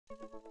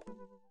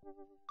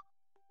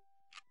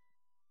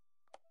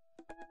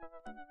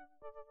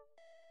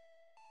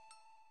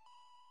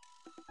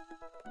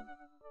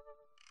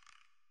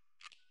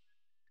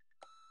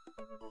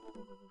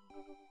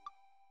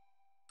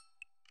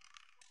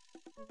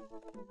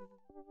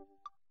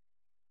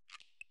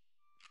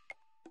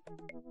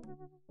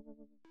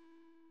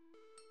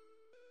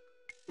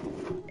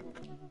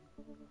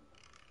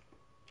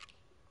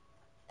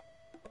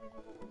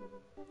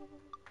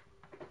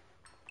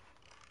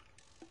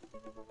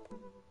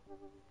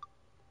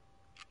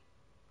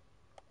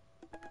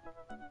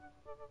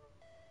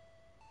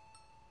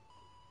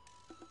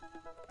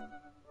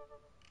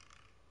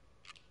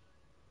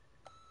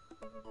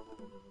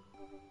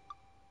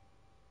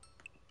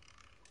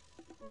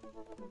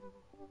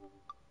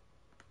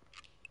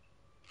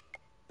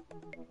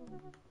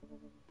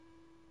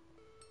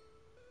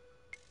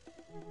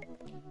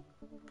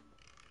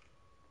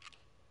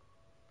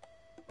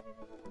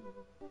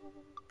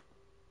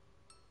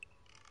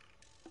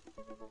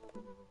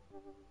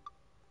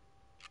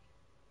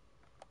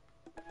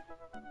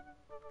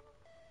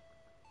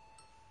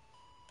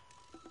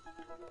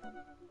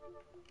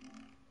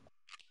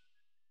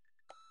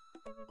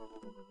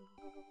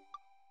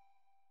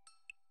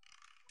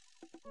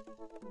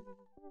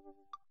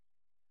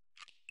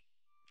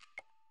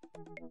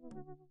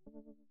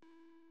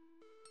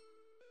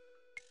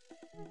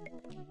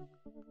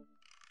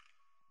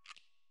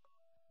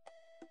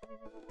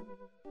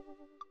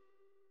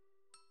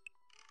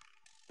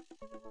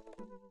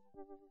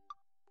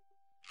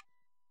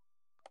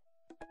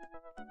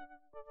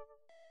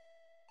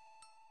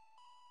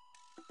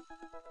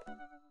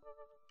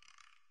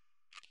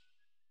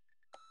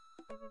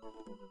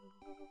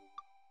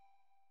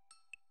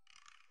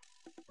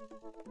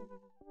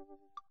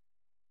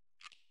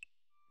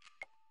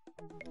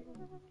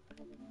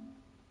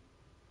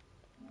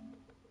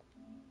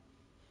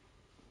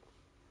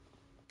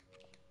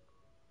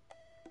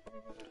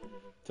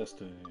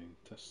Testing,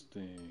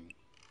 testing.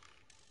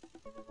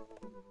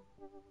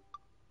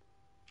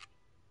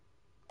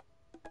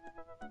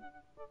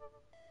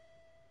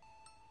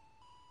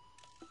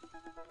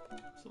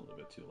 It's a little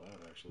bit too loud,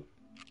 actually.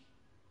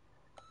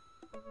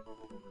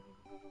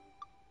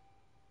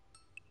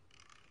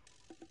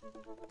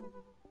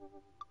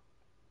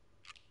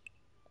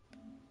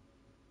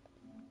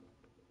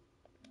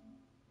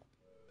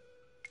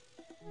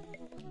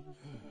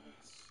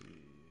 Let's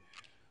see.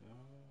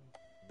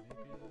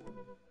 Maybe it's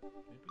really.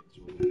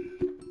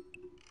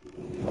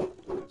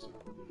 That's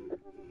not really.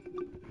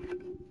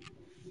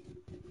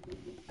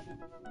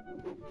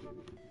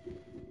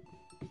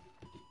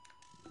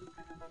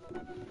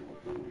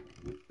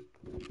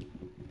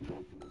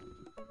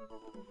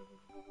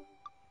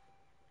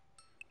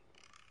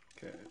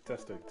 Okay,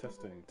 testing,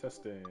 testing,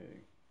 testing.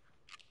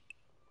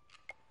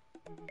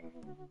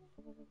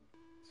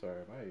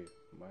 Sorry,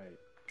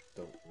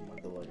 my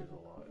delay is a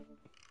lot.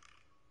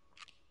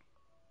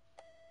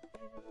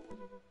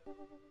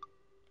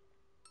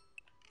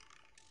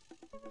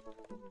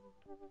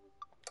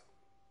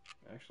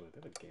 Actually, I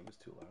think the game is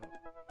too loud.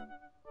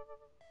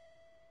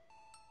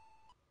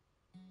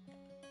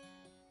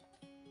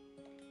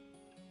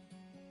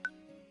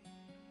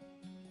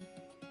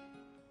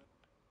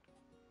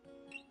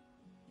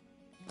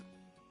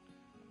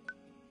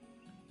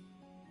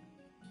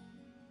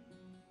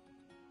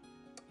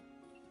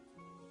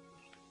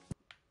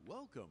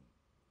 Welcome.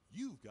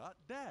 You've got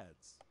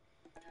dads.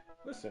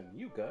 Listen,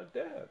 you got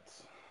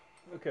dads.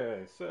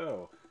 Okay,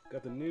 so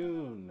got the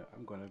noon.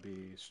 I'm gonna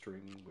be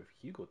streaming with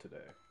Hugo today.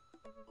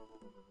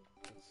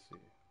 Let's see.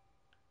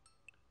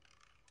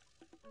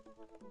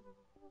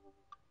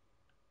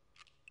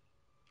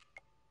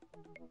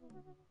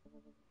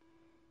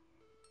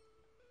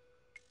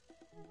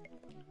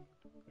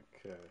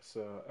 Okay,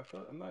 so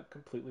I'm not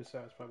completely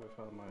satisfied with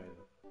how my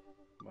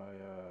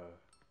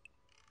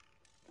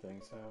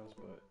thing sounds,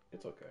 but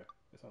it's okay.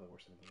 It's not the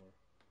worst thing in the world.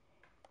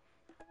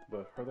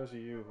 But for those of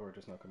you who are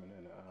just not coming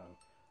in,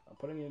 I'm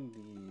putting in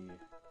the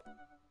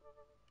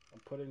I'm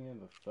putting in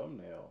the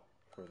thumbnail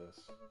for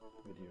this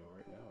video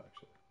right now.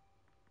 Actually,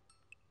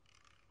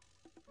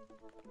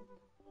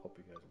 hope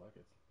you guys like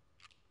it.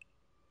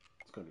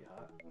 It's gonna be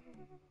hot.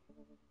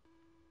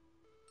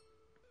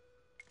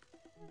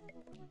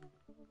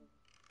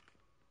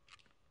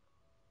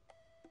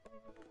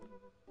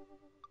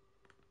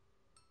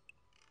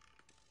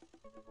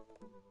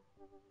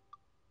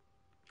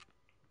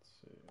 Let's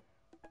see.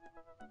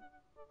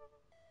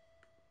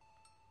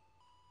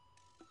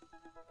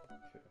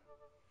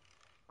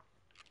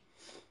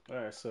 Okay.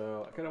 Alright,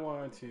 so I kind of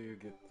wanted to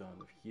get done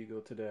with Hugo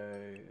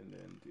today and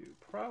then do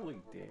probably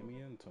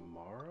Damien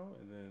tomorrow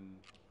and then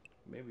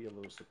maybe a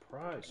little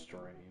surprise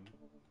stream.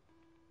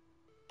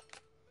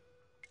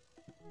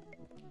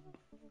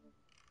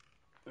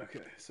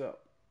 Okay, so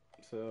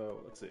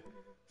let's see.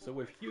 So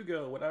with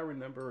Hugo, what I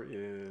remember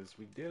is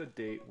we did a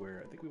date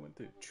where I think we went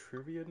to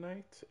trivia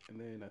night and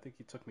then I think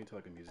he took me to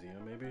like a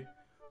museum maybe.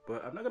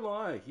 But I'm not gonna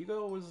lie,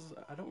 Hugo was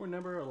I don't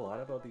remember a lot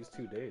about these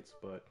two dates,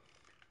 but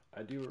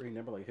I do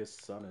remember like his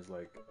son is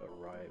like a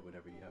riot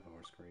whenever you have him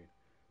on screen.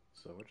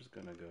 So we're just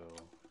gonna go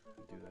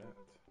and do that.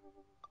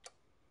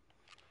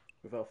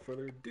 Without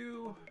further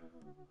ado,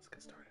 let's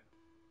get started.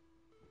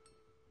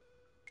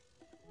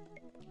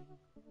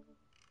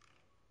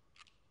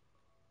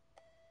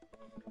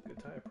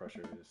 Good tire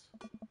pressure is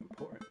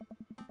important.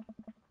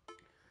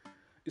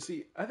 You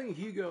see, I think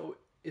Hugo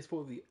is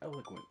for the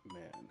eloquent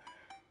man.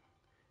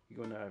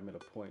 Hugo and I have made a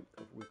point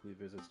of weekly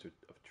visits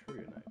of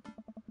trivia night.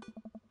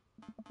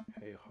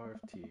 Hey,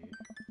 Harvey,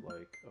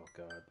 like, oh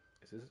god,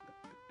 is this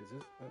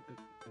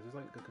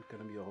like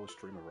gonna be a whole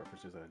stream of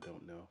references that I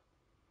don't know?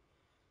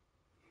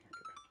 Okay.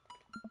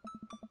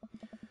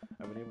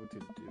 I've been able to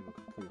do a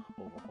complete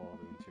overhaul of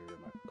the interior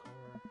of my car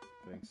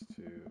thanks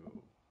to the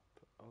look.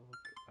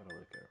 I don't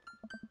really care.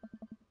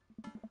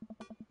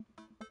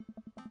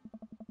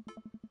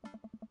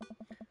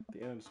 The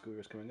end of the school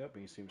year is coming up,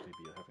 and he seems to be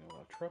having a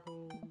lot of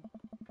trouble.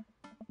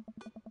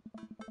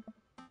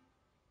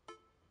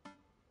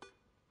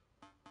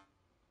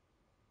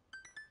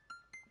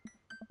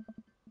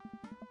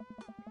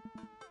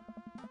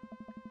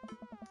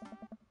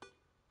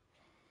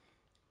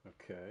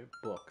 Okay,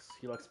 books.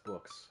 He likes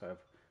books.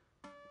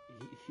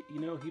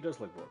 He does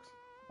like books.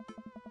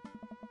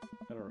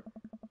 I don't.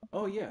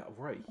 Oh yeah,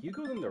 right. He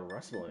goes into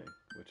wrestling,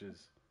 which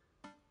is,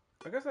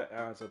 I guess that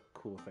adds a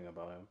cool thing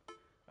about him.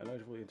 I know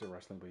he's really into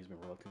wrestling, but he's been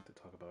reluctant to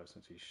talk about it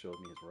since he showed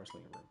me his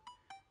wrestling room.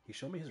 He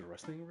showed me his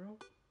wrestling room?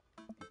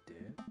 He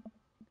did?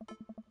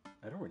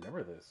 I don't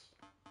remember this.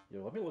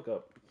 Yo, let me look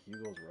up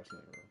Hugo's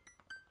wrestling room.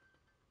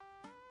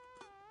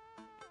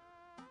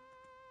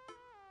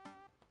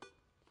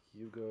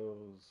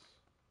 Hugo's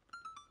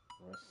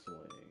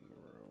wrestling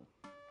room.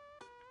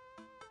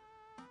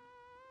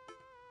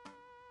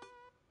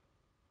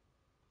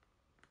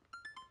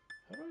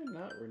 How do I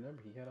not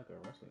remember he had like a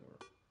wrestling room?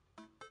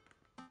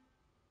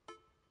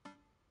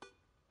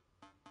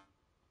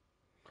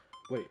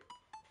 Wait,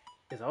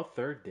 is our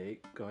third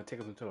date going to take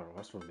us into a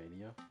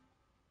WrestleMania?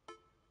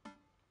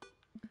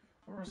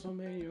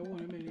 WrestleMania,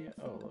 what a mania.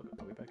 Oh, look,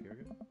 are we back here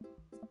again?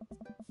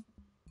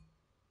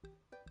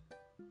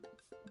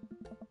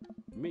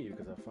 Me,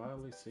 because I've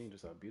finally seen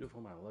just how beautiful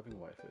my loving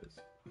wife is.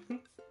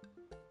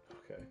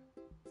 Okay.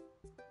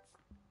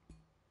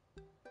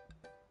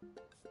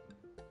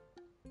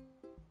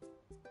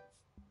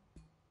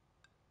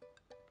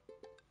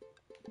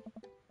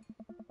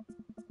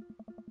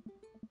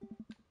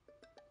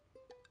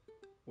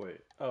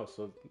 Wait, oh,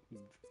 so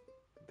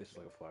this is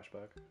like a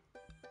flashback?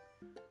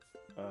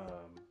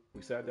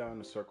 We sat down in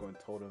a circle and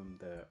told him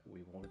that we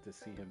wanted to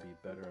see him be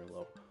better in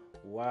love.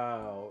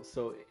 Wow.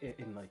 So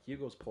in like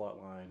Hugo's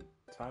plotline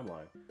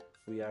timeline,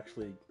 we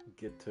actually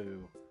get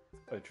to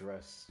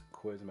address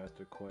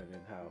Quizmaster Quinn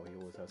and how he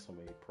always has so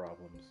many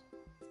problems.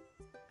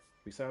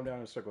 We sat him down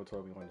in a circle and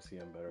told him we wanted to see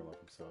him better love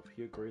himself.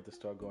 He agreed to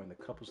start going to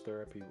couples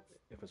therapy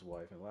with his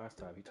wife, and last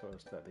time he told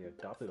us that they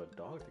adopted a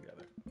dog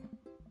together.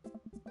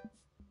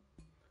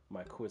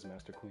 My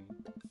Quizmaster Queen.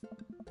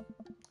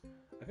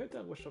 I get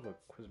that wish of a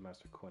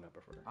Quizmaster Quinn I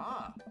prefer.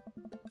 Ah.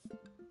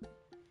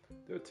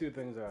 There are two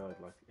things I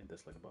like and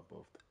dislike about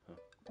both. Huh.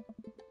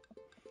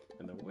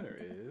 And the winner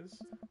is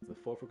the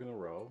fourth week in a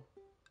row.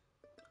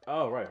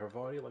 Oh, right. Her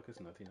body like it's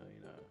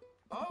 1999.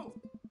 Oh.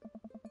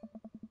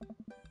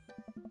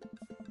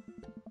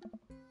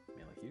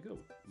 Man, like Hugo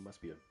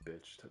must be a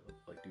bitch to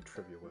like do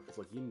trivia with. It's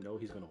like you know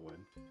he's gonna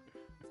win.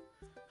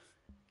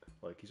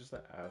 Like he's just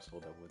that asshole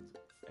that wins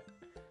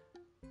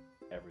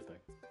everything.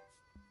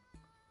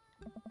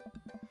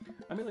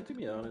 I mean, like to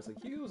be honest,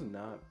 like Hugo's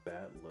not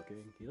bad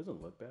looking. He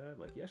doesn't look bad.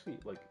 Like he actually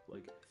like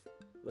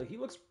he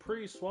looks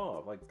pretty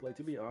suave. Like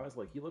to be honest,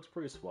 like he looks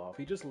pretty suave.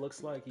 He just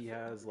looks like he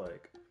has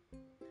like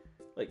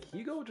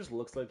Hugo just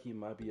looks like he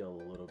might be a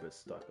little bit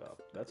stuck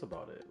up. That's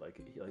about it. Like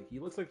he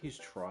looks like he's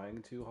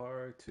trying too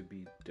hard to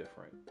be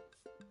different.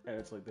 And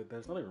it's like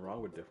there's nothing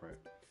wrong with different,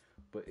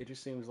 but it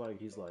just seems like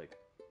he's like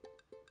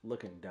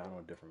looking down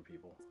on different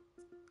people,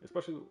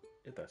 especially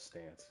at that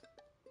stance.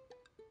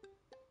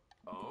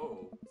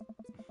 Oh.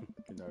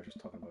 You know, just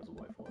talking about his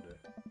wife all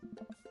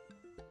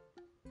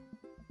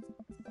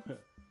day.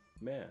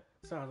 Man,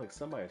 sounds like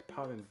somebody's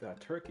pounding that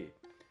turkey.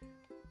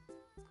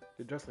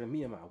 You're dressed like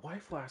me and my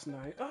wife last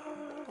night.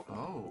 Oh.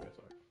 Oh. Okay,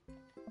 sorry.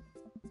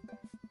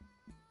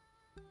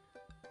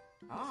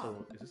 Ah.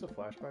 So, is this a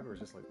flashback or is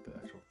this like the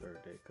actual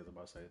third date? Because I'm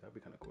about to say that'd be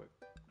kind of quick.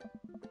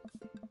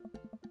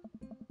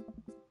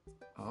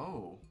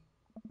 Oh.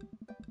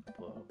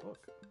 Pull out a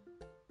book.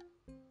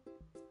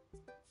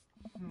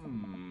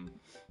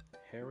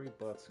 Harry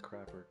Butts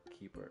Crapper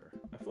Keeper.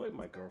 I feel like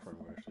my girlfriend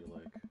would actually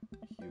like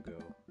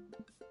Hugo.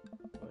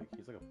 Like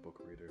he's like a book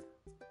reader.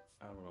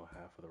 I don't know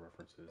half of the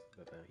references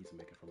that he's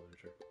making from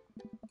literature.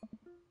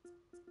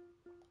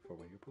 For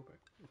when you're pooping.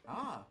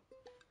 Ah.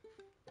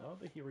 I don't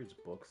think he reads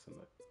books in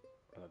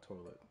the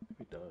toilet. If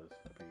he does,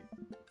 that'd be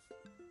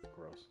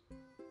gross.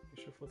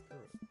 You should flip through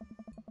it.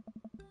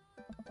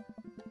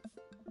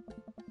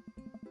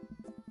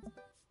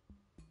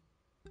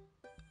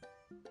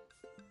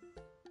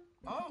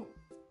 Oh.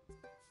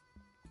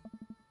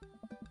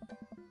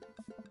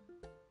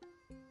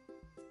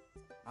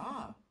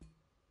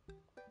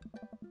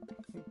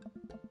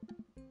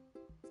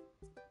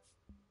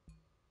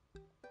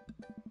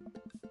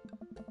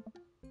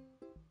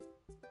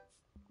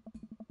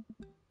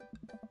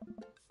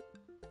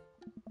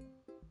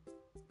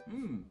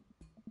 Hmm.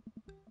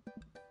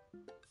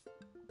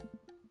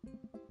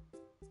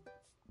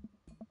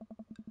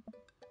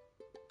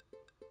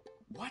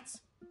 What?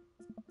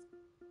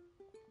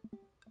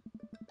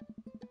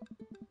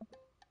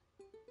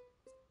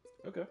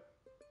 Okay.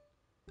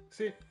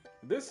 See,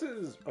 this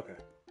is okay.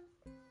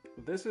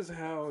 This is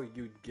how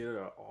you get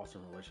an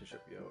awesome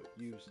relationship, yo.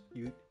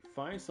 You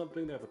find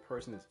something that the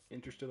person is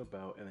interested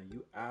about, and then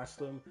you ask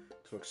them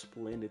to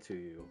explain it to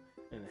you,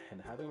 and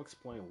have them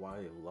explain why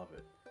they love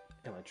it,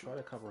 and like try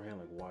to comprehend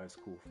like why it's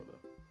cool for them,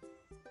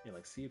 and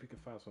like see if you can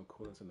find some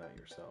coolness in that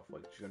yourself.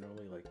 Like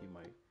generally, like you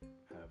might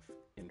have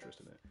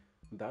interest in it.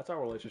 That's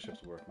how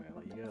relationships work, man.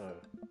 Like you gotta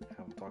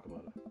have them talk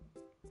about it.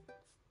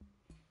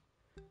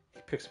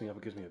 He picks me up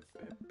and gives me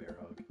a bear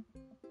hug.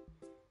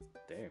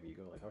 Damn,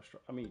 Hugo, like how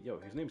strong? I mean, yo,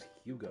 his name's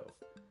Hugo.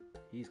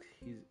 He's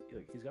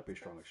got to be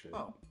strong as shit.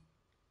 Oh.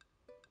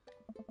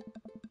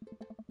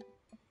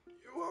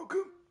 You're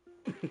welcome.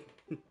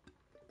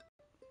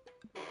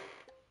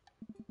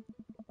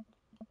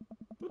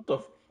 What the?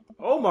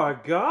 Oh my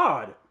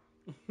god!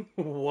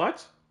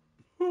 What?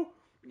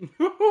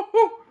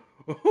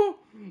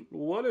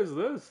 What is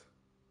this?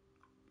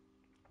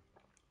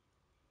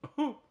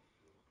 An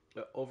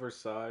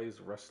oversized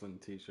wrestling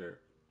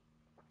T-shirt.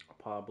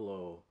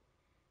 Pablo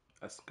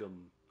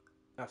Escam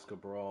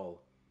Escabral,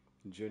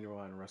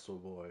 genuine wrestle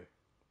boy.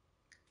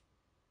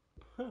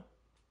 Huh.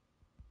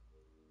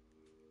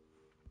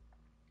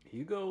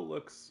 Hugo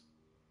looks.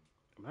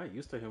 I'm not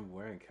used to him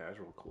wearing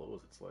casual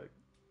clothes. It's like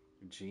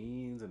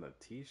jeans and a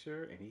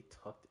t-shirt, and he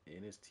tucked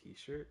in his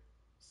t-shirt.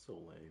 So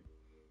lame.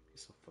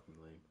 He's so fucking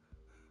lame.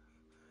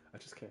 I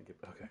just can't get.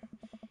 Okay,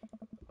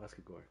 let's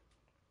keep going.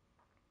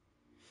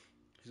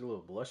 He's a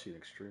little blushy and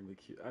extremely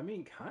cute. I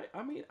mean,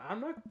 I mean,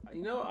 I'm not.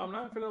 You know, I'm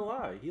not gonna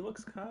lie. He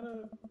looks kind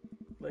of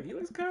like he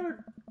looks kind of.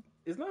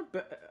 It's not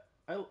bad.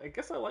 I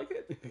guess I like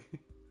it.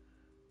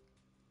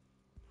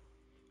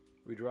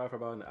 We drive for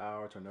about an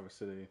hour to another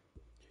city.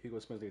 Hugo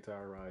spends the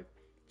entire ride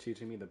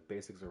teaching me the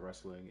basics of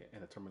wrestling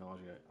and the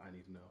terminology I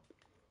need to know.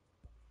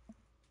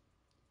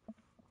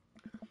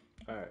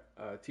 All right,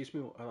 teach me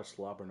what a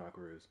slobber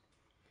knocker is.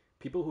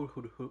 People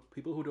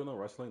who don't know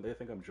wrestling, they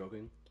think I'm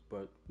joking,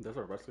 but there's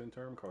a wrestling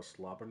term called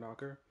slobber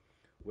knocker,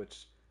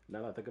 which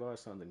now that I think about it,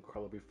 sounds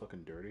incredibly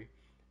fucking dirty,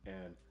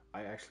 and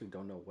I actually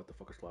don't know what the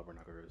fuck a slobber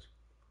knocker is.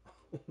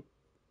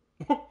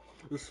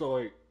 So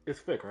like, it's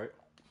fake, right?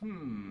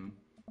 Hmm.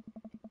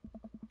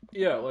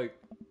 Yeah, like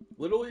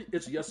literally,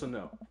 it's yes and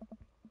no.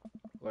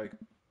 Like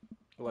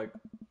like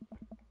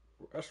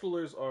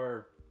wrestlers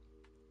are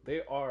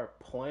they are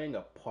playing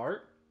a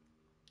part.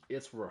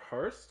 It's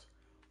rehearsed,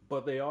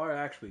 but they are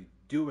actually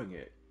doing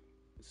it.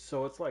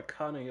 So it's like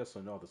kind of yes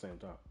and no at the same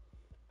time.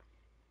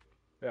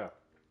 Yeah,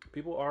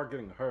 people are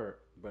getting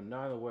hurt, but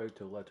not in a way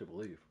to let you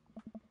believe.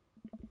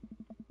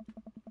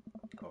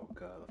 Oh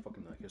god, the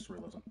fucking history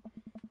lesson.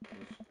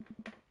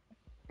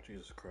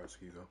 Jesus Christ,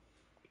 Hugo.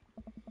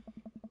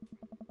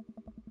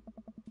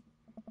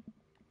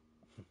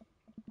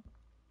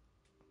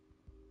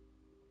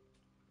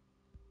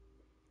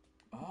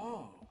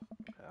 Oh.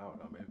 I don't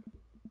know, man.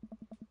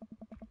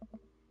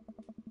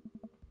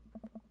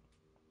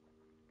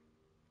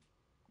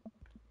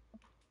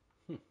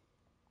 Hmm.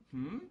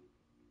 Hmm?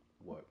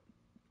 What?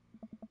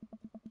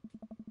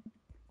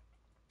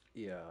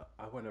 Yeah,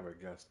 I would never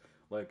guess.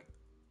 Like,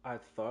 I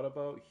thought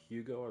about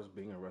Hugo as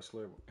being a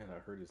wrestler, and I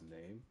heard his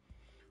name,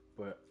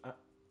 but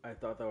I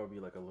thought that would be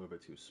like a little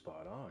bit too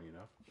spot on, you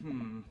know?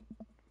 Hmm.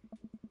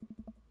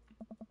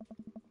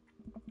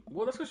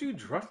 Well, that's because you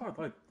dress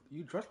like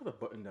you dress like a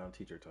button down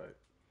teacher type,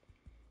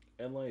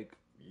 and like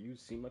you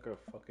seem like a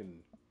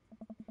fucking.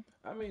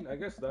 I mean, I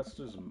guess that's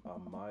just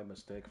my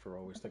mistake for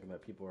always thinking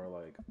that people are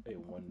like a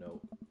one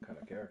note kind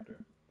of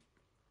character.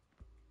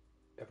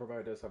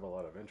 Everybody does have a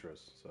lot of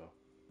interests, so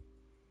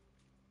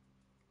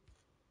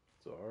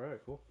all right,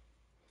 cool.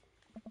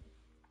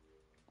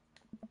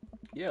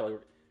 Yeah,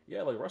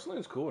 like wrestling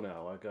is cool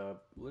now. Like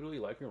literally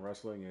liking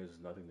wrestling is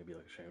nothing to be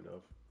like ashamed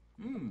of.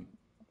 Hmm.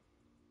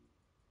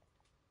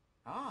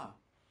 Ah.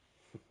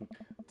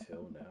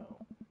 Till now.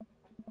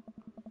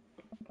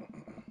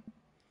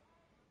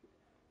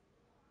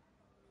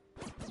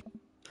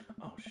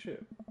 Oh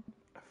shit.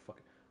 I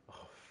fucking.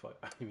 Oh fuck.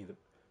 I didn't mean to.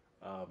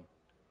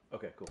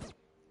 Okay, cool.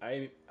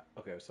 I.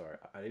 Okay, sorry.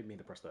 I didn't mean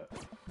to press that.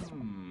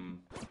 Hmm.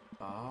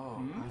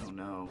 Oh, Hmm? I don't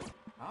know.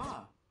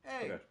 Ah.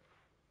 Hey. Okay,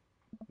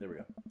 there we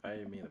go. I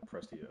didn't mean to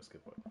press the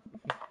skip button.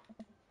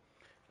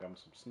 Got me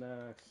some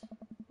snacks.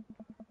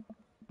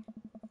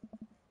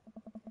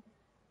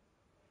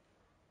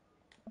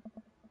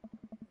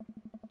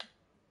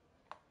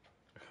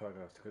 Oh, I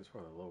got it's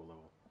for the lower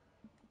level.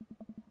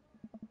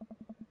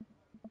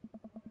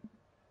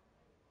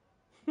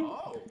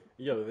 Oh.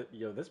 Yo,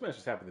 this man's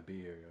just happy to be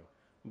here, yo.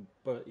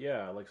 But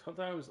yeah, like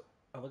sometimes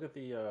I look at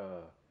the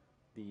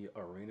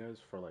arenas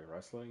for like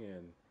wrestling,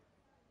 and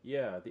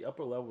yeah, the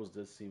upper levels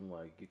does seem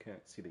like you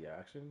can't see the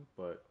action,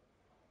 but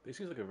it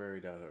seems like a very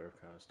down to earth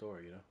kind of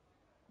story, you know?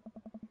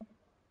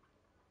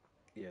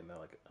 Yeah, no,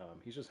 like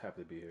he's just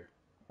happy to be here.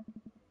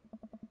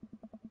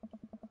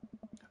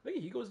 I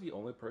think Hugo's the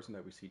only person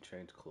that we see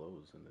change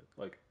clothes in it.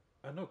 Like,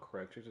 I know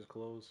Craig changes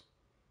clothes,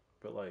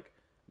 but like,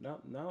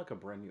 not like a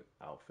brand new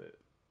outfit.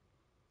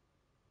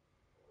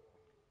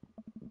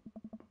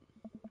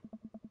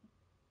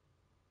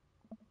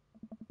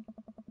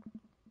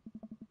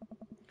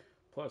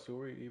 Plus,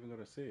 who are we even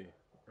gonna see?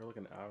 We're like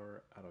an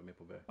hour out of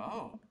Maple Bay.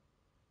 Oh.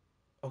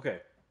 Okay,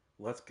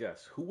 let's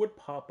guess. Who would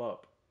pop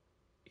up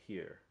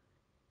here?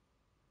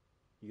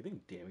 You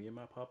think Damien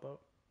might pop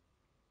up?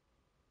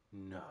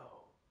 No.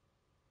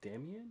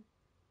 Damien?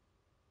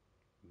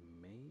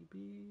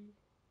 Maybe.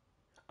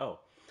 Oh,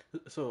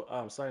 so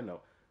side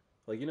note,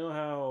 like you know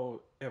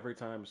how every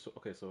time, so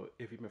okay, so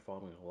if you've been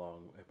following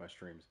along with my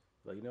streams,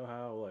 like you know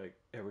how like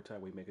every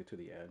time we make it to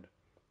the end,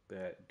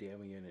 that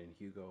Damien and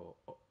Hugo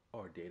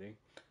are dating.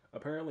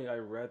 Apparently, I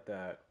read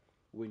that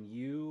when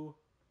you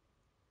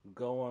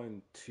go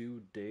on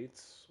two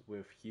dates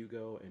with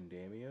Hugo and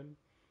Damien,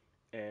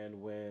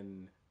 and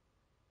when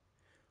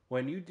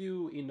you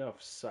do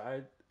enough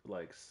side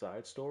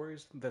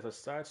stories, there's a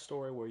side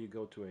story where you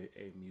go to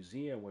a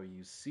museum where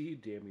you see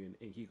Damien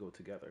and Hugo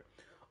together.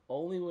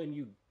 Only when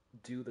you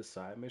do the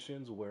side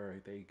missions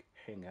where they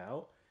hang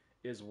out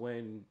is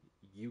when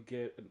you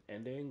get an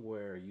ending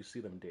where you see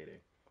them dating.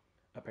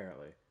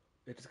 Apparently,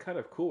 it's kind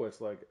of cool.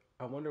 It's like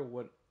I wonder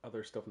what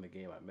other stuff in the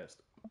game I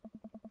missed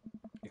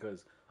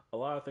because a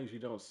lot of things you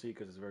don't see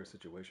because it's very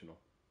situational.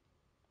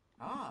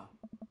 Ah.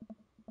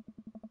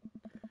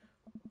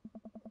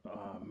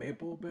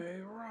 Maple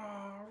Bay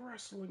Raw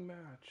wrestling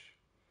match.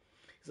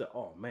 He said,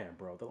 "Oh man,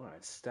 bro, the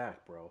line's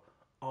stacked, bro.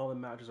 All the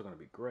matches are gonna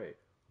be great,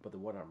 but the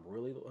one I'm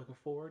really looking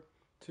forward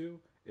to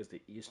is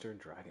the Eastern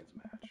Dragons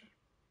match."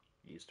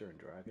 Eastern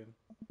Dragon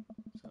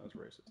sounds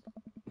racist.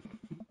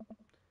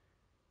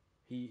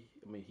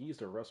 I mean, he used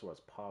to wrestle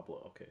as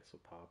Pablo. Okay, so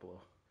Pablo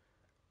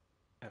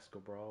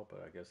Escobar,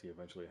 but I guess he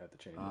eventually had to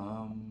change it.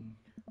 Um.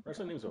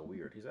 Wrestling names are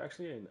weird. He's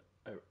actually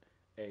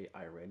a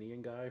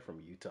Iranian guy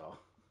from Utah.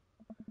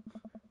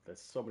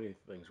 That's so many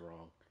things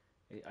wrong.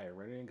 A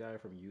Iranian guy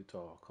from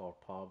Utah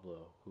called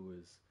Pablo, who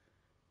is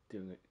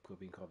doing it,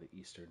 being called the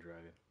Eastern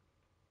Dragon.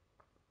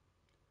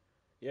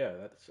 Yeah,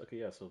 that's okay.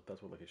 Yeah, so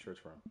that's what like his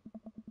shirt's from.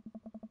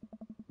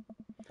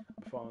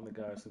 I've been following the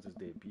guy since his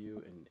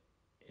debut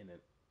in an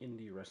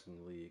indie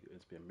wrestling league.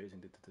 It's been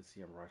amazing to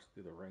see him rise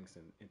through the ranks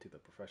and into the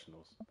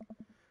professionals.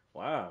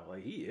 Wow,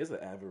 like he is an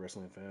avid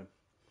wrestling fan.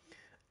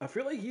 I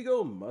feel like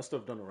Hugo must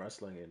have done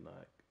wrestling in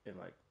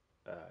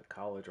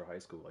college or high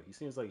school. Like he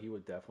seems like he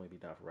would definitely be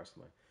down for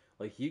wrestling.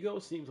 Like Hugo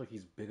seems like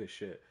he's big as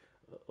shit.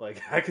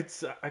 Like I could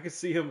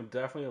see him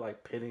definitely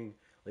like pinning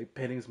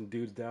some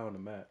dudes down on the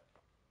mat.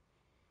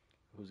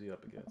 Who's he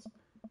up against?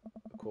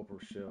 Corporal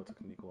Shell,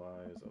 technique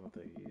wise, I don't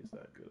think he's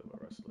that good of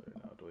a wrestler.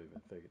 And I don't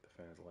even think the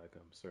fans like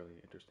him. Certainly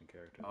an interesting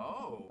character though.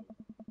 Oh.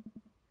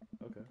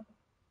 Okay.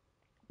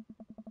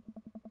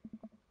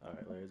 All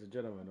right, ladies and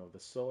gentlemen, of the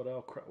sold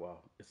out crowd. Wow,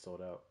 it's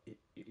sold out.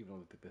 Even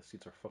though the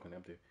seats are fucking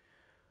empty.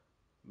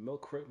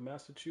 Milk Creek,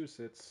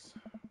 Massachusetts.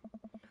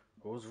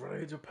 Who's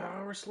ready to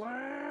power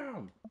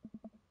slam?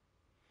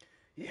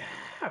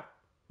 Yeah.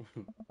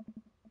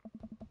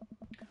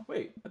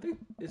 Wait, I think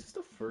is this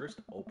the first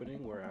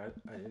opening where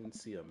I didn't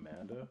see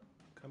Amanda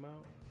come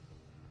out?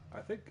 I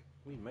think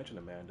we mentioned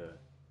Amanda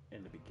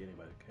in the beginning,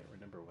 but I can't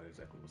remember what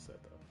exactly was said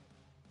though.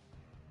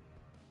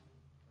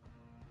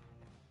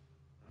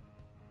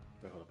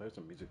 Wait, hold up, there's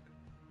some music.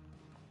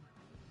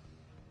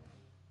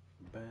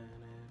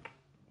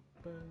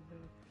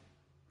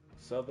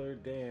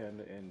 Southern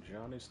Dan and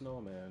Johnny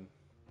Snowman.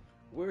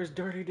 Where's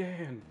Dirty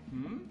Dan?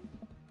 Hmm?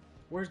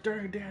 Where's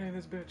Dirty Dan in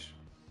this bitch?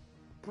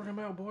 Bring him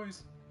out,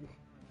 boys.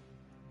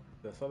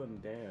 The Southern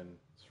Dan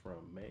is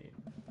from Maine.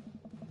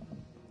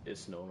 Is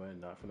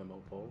Snowman not from the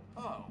North Pole?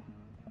 Oh.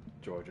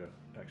 Georgia,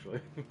 actually.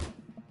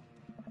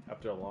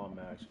 After a long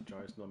match,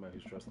 Johnny Snowman,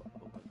 who's dressed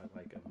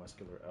like a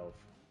muscular elf,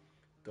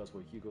 does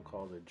what Hugo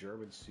calls a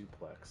German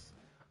suplex.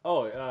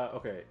 Oh,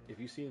 okay. If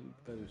you've seen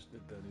the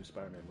new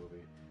Spider-Man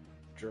movie,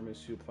 German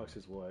suplex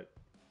is what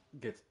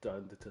gets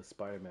done to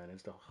Spider-Man.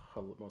 It's the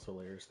most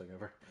hilarious thing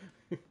ever.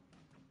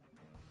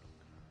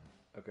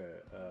 Okay,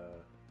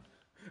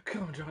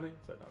 come on, Johnny.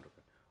 It's like, no, okay.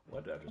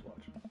 What did I just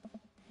watch?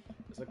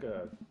 It's like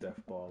a death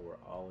ball where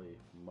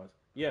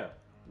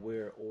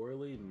where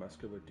oily,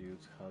 muscular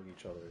dudes hug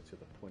each other to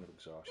the point of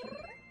exhaustion.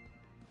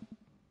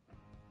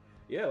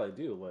 Yeah, I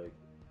do. Like,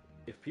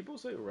 if people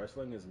say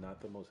wrestling is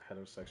not the most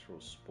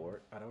heterosexual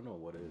sport, I don't know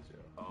what is,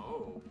 yo.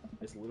 Oh.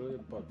 It's literally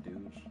about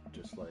dudes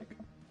just like,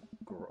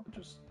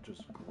 just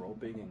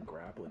groping and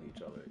grappling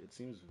each other. It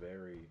seems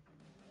very,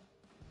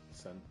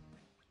 it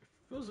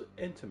feels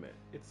intimate.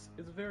 It's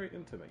very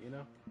intimate, you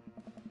know.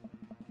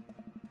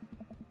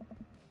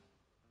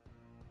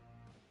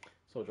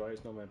 So Johnny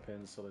Snowman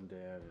pins Southern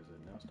Dan is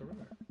announced the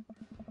winner.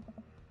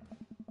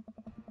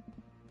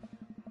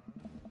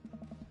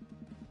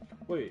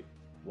 Wait,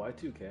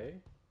 Y2K?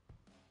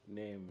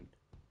 Named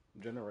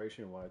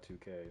Generation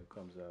Y2K, who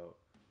comes out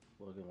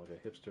looking like a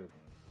hipster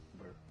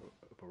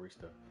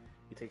barista.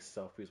 He takes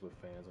selfies with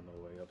fans on the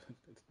way up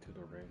to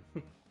the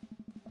ring.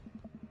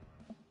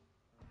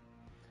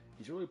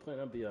 He's really playing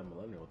up the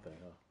millennial thing,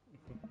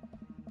 huh?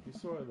 He's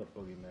sort of the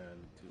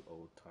boogeyman to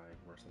old time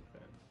wrestling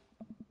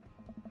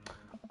fans.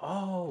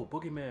 Oh,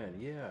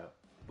 Boogeyman, yeah.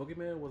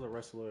 Boogeyman was a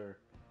wrestler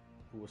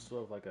who was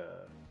sort of like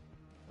a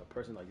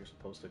person like you're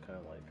supposed to kind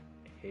of like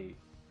hate,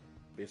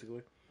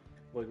 basically.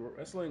 Like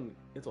wrestling,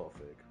 it's all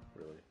fake,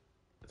 really.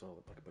 It's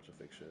all like a bunch of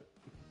fake shit.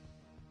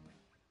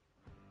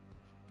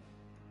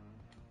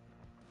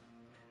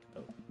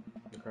 Oh,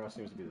 the crowd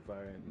seems to be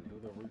divided in who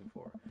they're rooting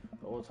for.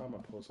 The whole time I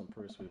pulls some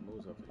pretty sweet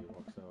moves after he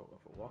walks out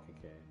of a walking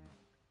cane.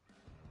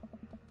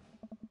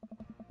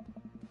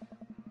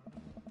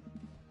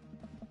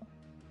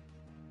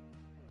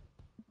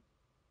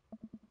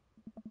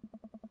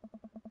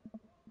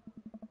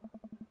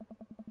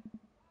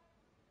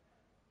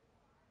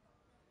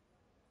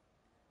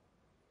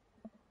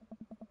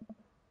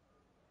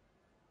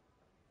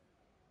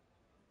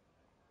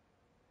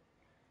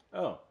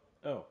 Oh,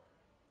 oh,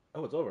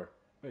 oh, it's over.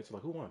 Wait, so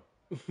like who won?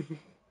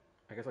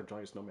 I guess like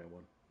Johnny Snowman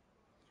won.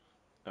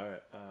 All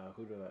right,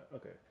 who did I?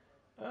 Okay.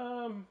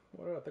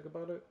 What did I think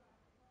about it?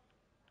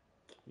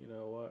 You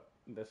know what?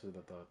 This is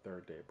the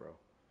third day, bro.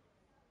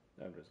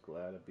 I'm just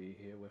glad to be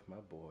here with my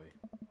boy.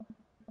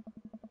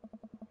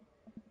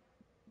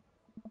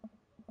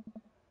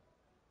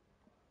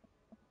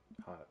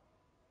 Hot.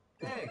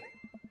 Hey.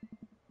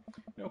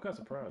 You know, I'm kind of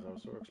surprised. I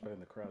was sort of expecting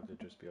the crowd to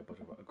just be a bunch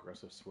of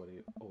aggressive, sweaty,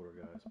 older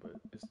guys, but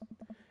it's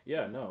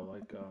yeah, no,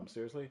 like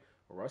seriously,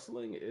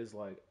 wrestling is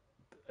like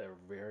a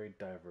very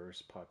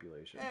diverse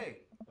population Hey.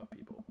 of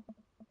people.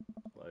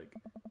 Like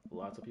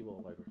lots of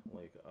people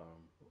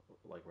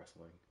like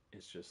wrestling.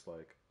 It's just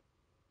like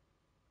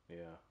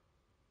yeah.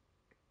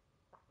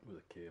 When I was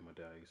a kid, my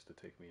dad used to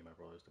take me and my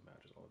brothers to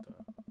matches all the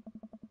time.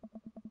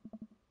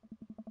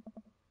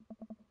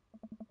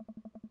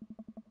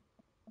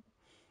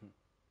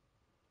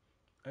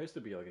 I used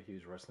to be like a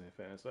huge wrestling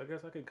fan, so I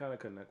guess I can kind of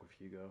connect with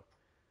Hugo.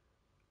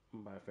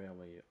 My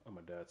family on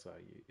my dad's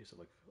side used to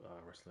like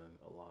wrestling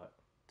a lot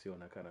too,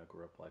 and I kind of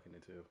grew up liking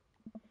it too.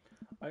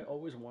 I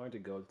always wanted to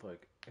go to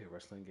like a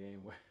wrestling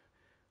game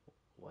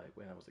like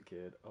when I was a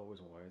kid. I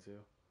always wanted to.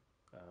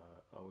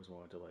 I always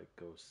wanted to like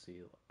go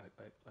see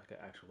like an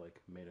actual like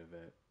main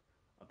event.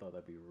 I thought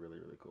that'd be really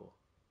really cool.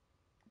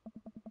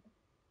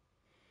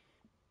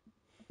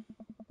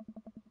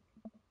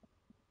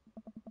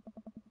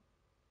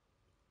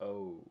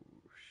 Oh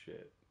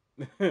shit!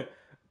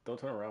 Don't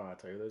turn around when I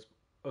tell you this.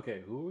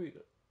 Okay, who are we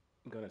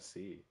gonna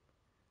see?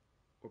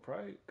 We're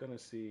probably gonna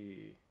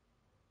see.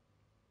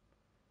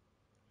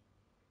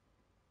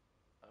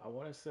 I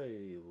want to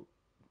say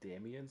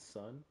Damien's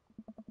son.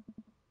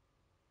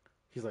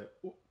 He's like,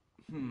 "Oh,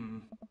 Hmm.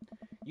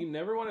 you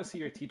never want to see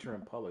your teacher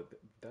in public.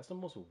 That's the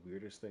most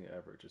weirdest thing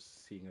ever.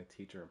 Just seeing a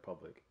teacher in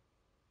public.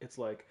 It's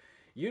like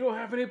you don't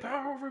have any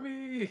power over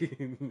me.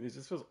 It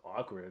just feels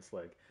awkward. It's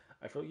like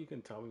I feel like you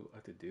can tell me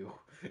what to do.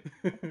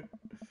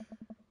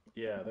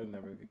 Yeah, they're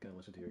never gonna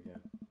listen to you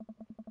again.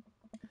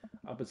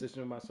 I'm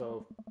positioning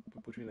myself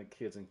between the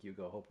kids and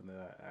Hugo, hoping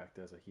that I act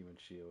as a human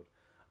shield.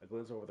 I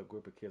glance over the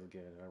group of kids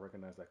again, and I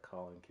recognize that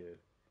Colin kid.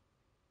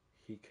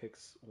 He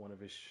kicks one of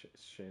his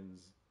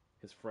shins,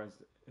 his friends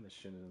in the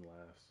shin, and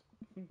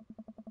laughs.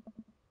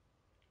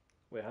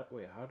 Wait,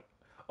 how?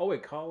 Oh,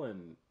 wait,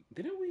 Colin.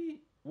 Didn't we?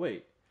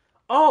 Wait.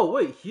 Oh,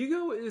 wait.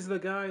 Hugo is the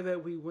guy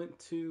that we went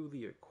to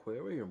the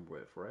aquarium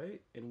with, right?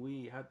 And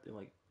we had to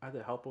like I had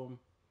to help him,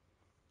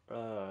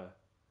 uh,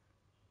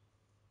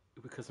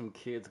 because some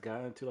kids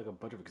got into like a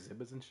bunch of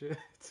exhibits and shit.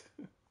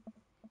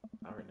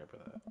 I remember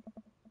that.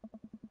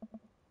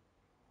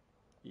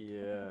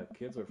 Yeah,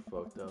 kids are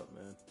fucked up,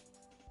 man.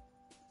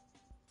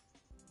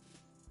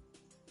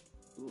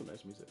 Ooh,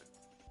 nice music.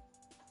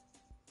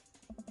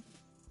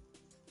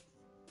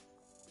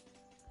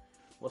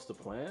 What's the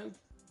plan?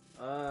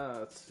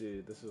 Let's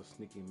see. This is a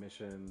sneaky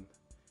mission.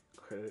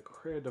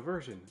 Create a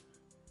diversion.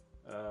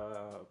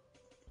 Uh,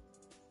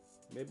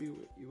 maybe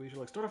we should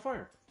like start a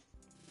fire.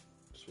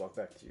 Just walk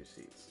back to your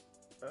seats.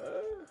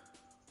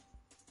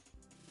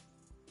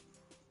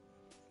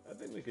 I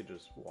think we could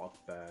just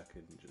walk back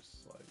and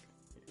just like,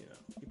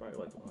 he probably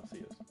like want to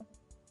see us.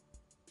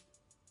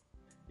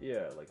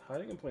 Yeah, like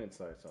hiding in plain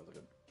sight sounds like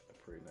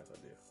a pretty nice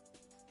idea.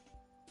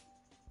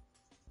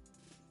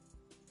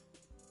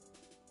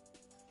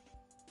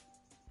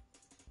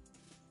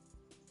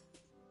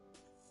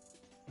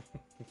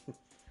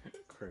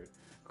 Great,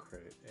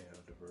 great,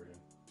 and diverting.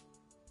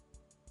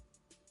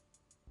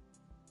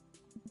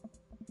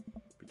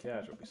 Be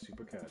casual, be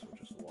super casual.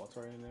 Just waltz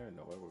right in there and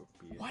nobody will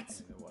be What?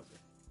 anything that wasn't.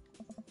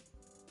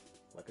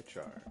 Like a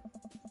charm.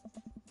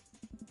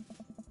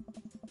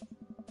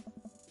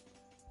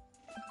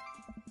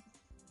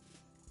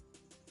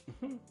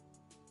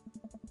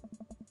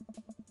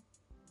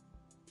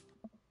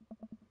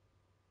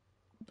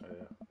 Oh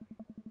yeah.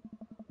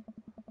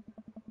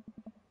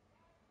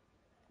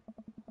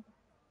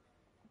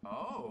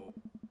 Oh.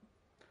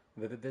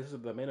 This is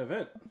the main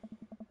event.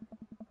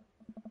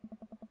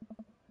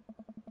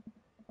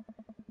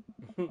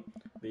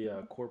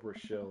 The corporate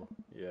shill.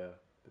 Yeah,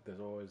 there's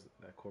always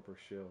that corporate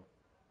shill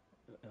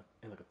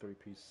in like a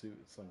three-piece suit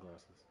and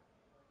sunglasses.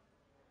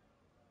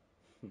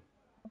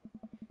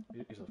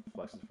 He just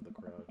flexes for the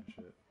crowd and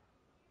shit.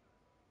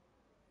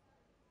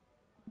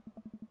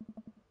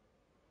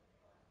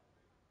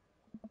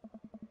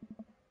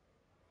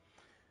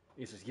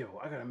 He says, "Yo,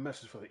 I got a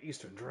message for the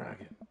Eastern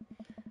Dragon.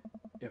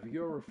 If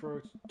you're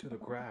referred to the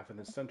graph in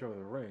the center of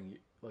the ring,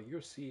 like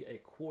you'll see a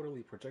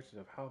quarterly projection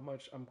of how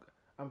much I'm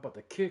about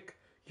to kick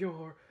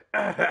your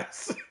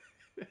ass."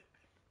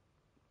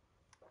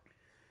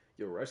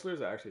 Your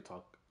wrestlers actually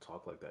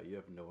talk like that. You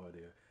have no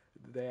idea.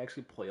 They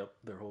actually play up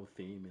their whole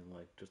theme in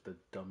like just the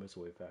dumbest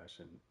way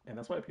fashion, and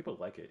that's why people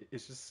like it.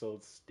 It's just so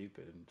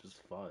stupid and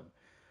just fun.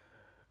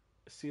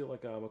 See,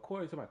 like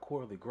according to my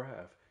quarterly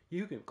graph,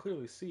 you can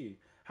clearly see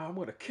how I'm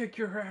gonna kick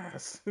your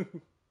ass.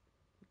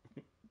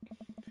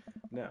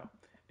 Now,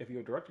 if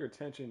you direct your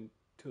attention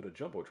to the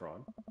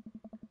jumbotron,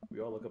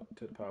 we all look up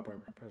to the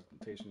PowerPoint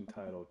presentation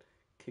titled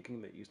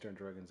 "Kicking the Eastern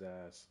Dragon's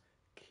Ass: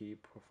 Key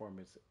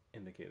Performance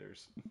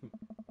Indicators."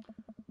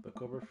 The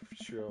Cobra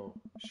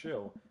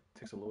Shill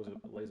takes a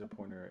laser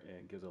pointer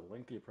and gives a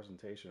lengthy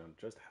presentation on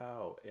just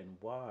how and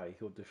why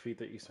he'll defeat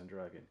the Eastern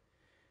Dragon.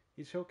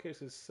 He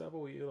showcases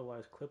several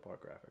utilized clip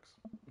art graphics.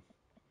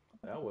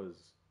 That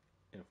was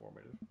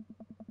informative.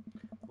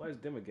 The lights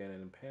dim again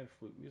and pan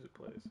flute music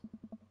plays.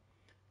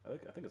 I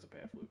think it's a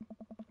pan flute.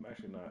 I'm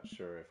actually not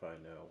sure if I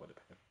know what a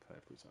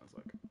pan flute sounds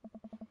like.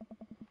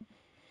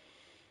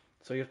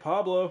 So here's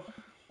Pablo.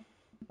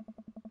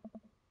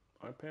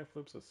 Aren't pan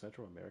flutes a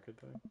Central American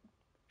thing?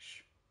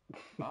 Shh.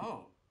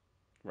 Oh.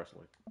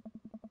 Wrestling.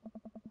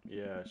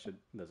 Yeah, it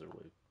doesn't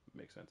really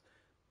make sense.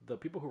 The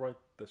people who write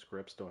the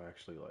scripts don't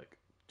actually like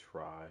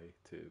try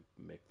to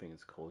make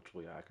things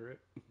culturally accurate.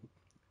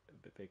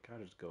 They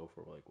kind of just go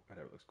for like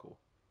whatever looks cool.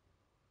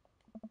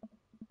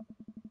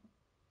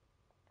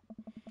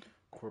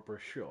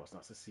 Corporate show. It's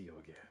nice to see you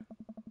again.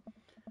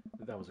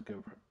 That was a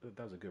good.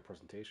 That was a good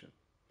presentation.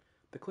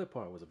 The clip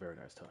art was a very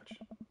nice touch.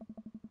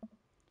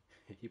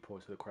 He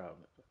points to the crowd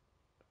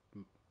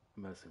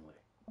menacingly.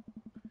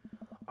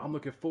 I'm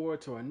looking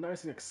forward to a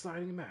nice and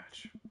exciting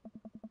match.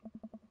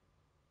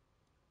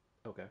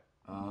 Okay.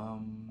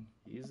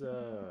 He's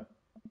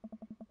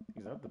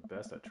he's not the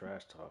best at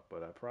trash talk,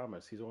 but I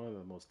promise he's one of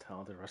the most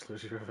talented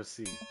wrestlers you've ever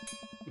seen.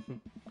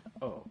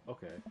 Oh,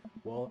 okay.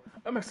 Well,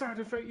 I'm excited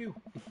to fight you.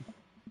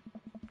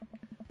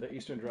 The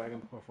Eastern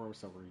Dragon performs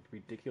some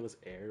ridiculous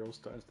aerial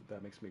stunts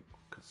that makes me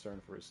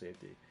concerned for his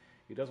safety.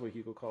 He does what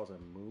Hugo calls a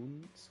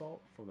moonsault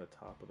from the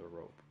top of the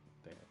rope.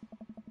 Damn.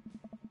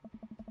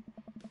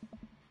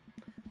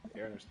 The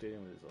air in the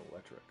stadium is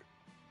electric.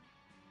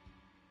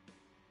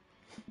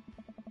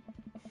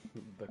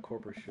 The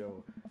corporate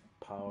show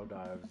power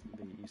dives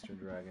the Eastern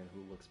Dragon,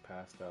 who looks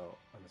passed out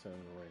on the center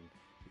of the ring.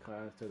 He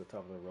climbs to the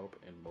top of the rope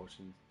and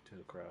motions to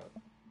the crowd.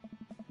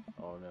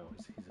 Oh no,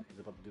 he's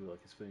about to do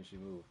like his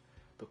finishing move.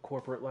 The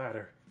corporate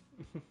ladder.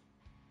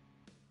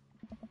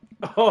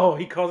 Oh,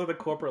 he calls it the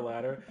corporate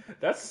ladder.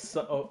 That's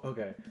so, oh,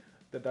 okay.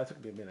 That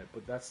took me a minute,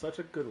 but that's such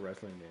a good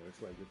wrestling name.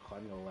 It's like you're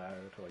climbing a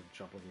ladder to like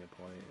jump on the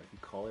opponent. Like you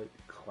call it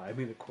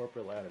climbing the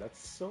corporate ladder. That's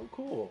so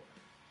cool.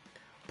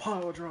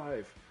 Pile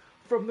drive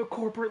from the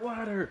corporate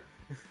ladder.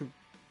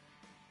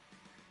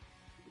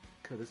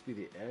 Could this be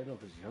the end of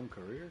his young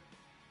career?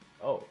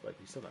 Oh, like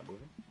he's still not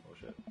moving? Oh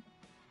shit.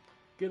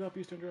 Get up,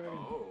 Eastern Dragon.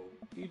 Oh.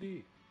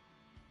 ED.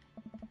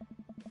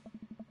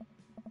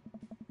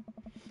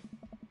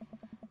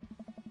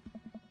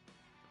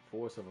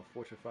 Force of a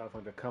Fortune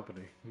 500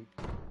 company.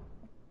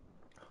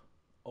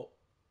 Oh.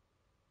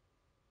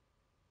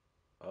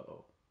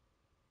 Uh-oh.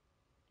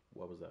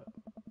 What was that?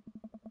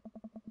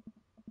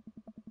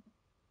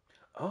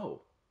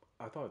 Oh.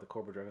 I thought the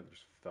Cobra Dragon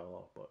just fell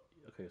off, but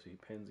okay, so he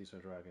pins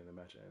Eastern Dragon and the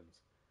match ends.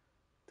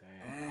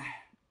 Damn.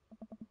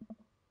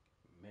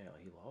 Man,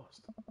 he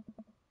lost.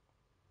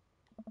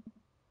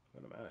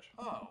 What a match.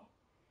 Oh.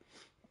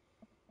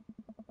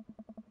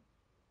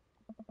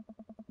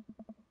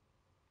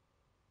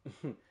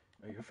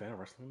 Are you a fan of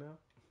wrestling now?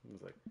 He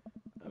was like,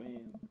 I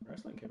mean,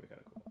 wrestling can be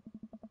kind of cool.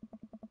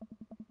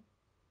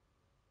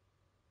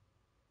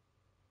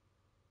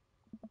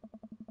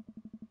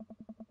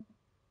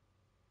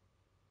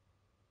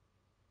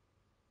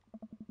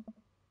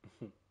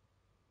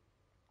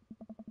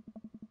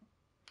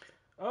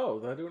 Oh,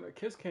 they're doing a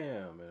kiss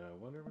cam, and I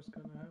wonder what's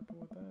going to happen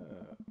with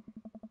that.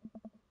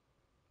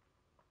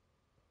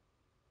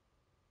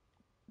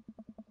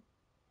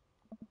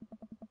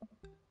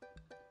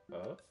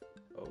 Oh.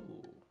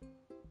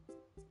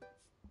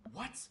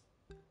 What?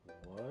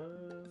 What?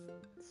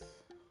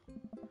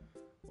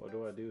 What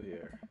do I do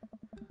here?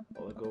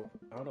 I look over.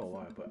 I don't know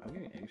why, but I'm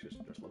getting anxious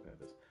just looking at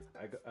this.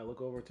 I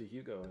look over to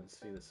Hugo and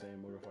see the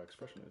same mortified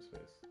expression on his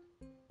face.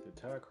 The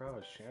entire crowd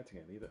is chanting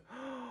it. Either.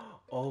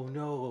 Oh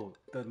no!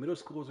 The middle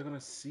schoolers are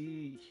gonna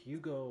see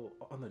Hugo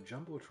on the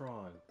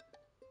jumbotron.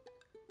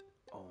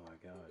 Oh my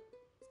god!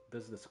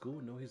 Does the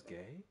school know he's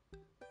gay?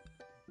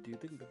 Do you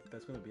think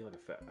that's gonna be like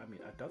a I mean,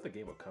 I doubt the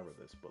game will cover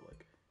this, but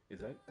like, is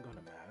that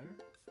gonna matter?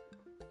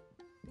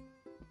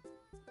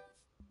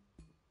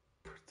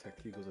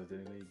 Protect Hugo's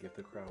identity, give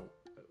the crowd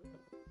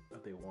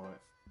what they want,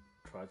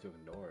 try to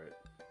ignore it.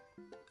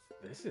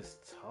 This is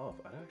tough.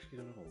 I actually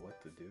don't know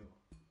what to do.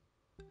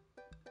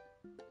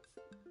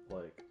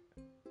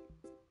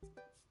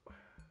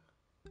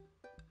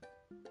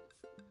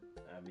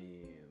 I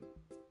mean,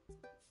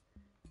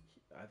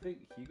 I think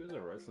Hugo's a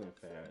wrestling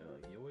fan.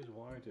 Like he always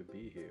wanted to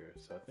be here,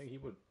 so I think he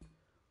would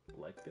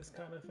like this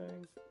kind of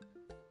thing.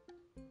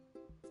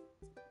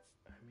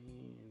 I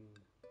mean,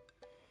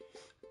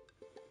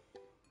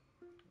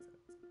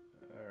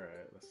 all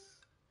right, let's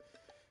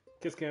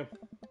kiss cam.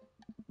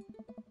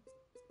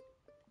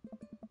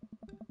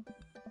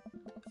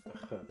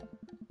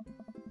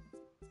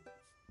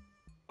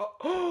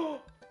 Oh,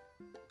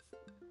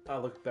 I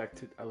look back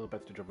to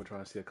the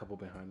jumbotron. I see a couple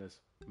behind us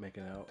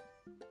making out.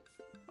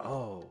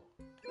 Oh,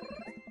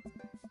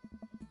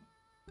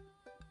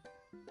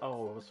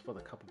 oh, it was for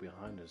the couple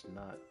behind us,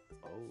 not.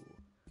 Oh,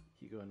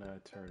 Hugo and I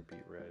turned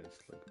beat red and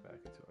slink back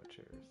into our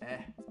chairs.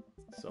 Eh.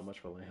 So much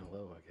for laying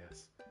low, I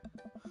guess.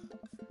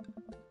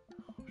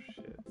 Oh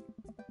shit.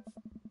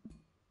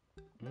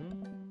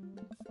 Mm.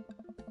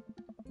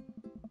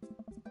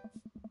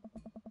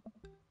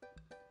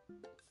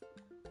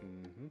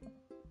 Mm-hmm.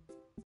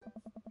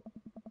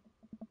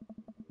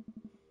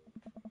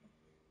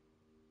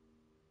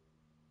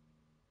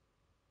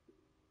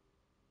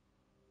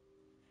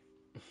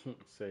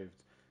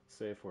 Saved,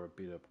 saved for a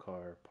beat up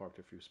car parked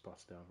a few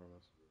spots down from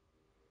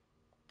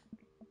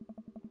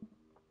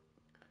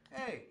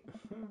Hey.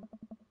 us.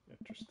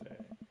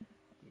 Interesting.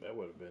 That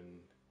would have been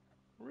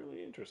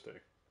really interesting.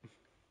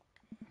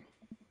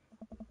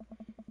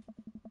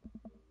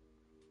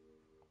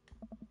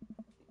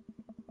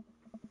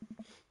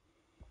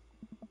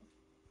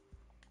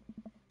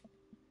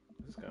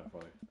 This is kind of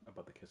funny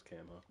about the kiss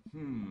cam, huh?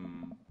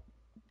 Hmm.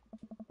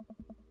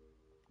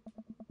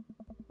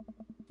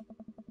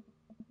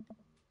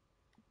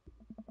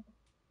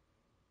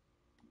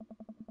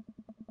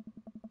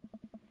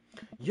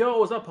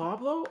 Yo, is that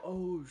Pablo?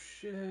 Oh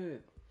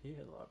shit. He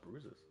had a lot of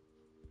bruises.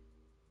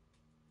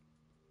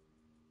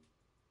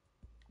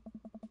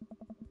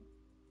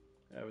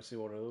 I haven't seen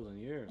one of those in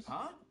years.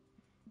 Huh?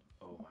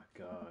 Oh my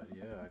god,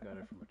 yeah, I got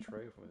it from a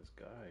tray from this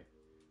guy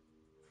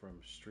from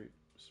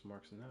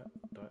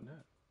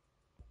streetsmarksnet.net.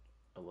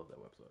 I love that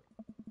website.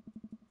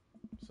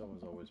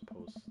 Someone's always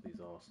posts these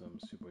awesome,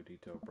 super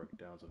detailed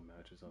breakdowns of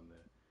matches on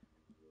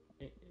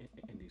the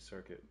indie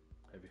circuit.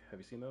 Have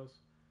you seen those?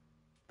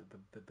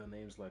 The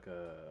name's like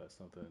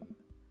something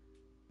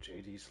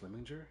JD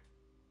Slimminger.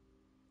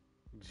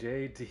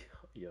 JD,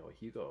 yo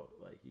Hugo,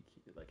 like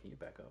can you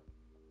back up?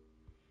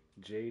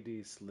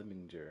 JD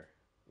Slimminger.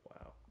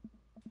 Wow.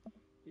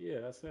 Yeah,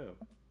 that's him.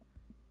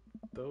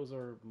 Those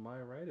are my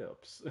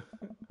write-ups.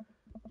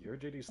 You're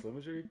JD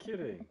Slimminger? You're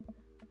kidding.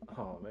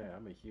 Oh man,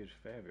 I'm a huge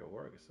fan of your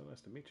work. It's so nice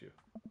to meet you.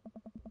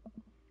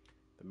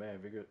 The man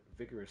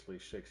vigorously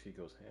shakes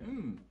Hugo's hand.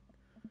 Hmm.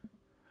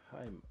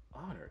 I'm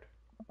honored.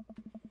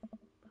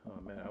 Oh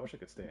man, I wish I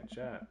could stay in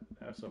chat.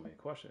 I have so many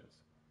questions.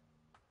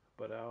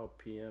 But I'll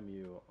PM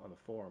you on the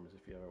forums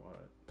if you ever want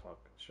to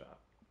talk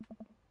shop.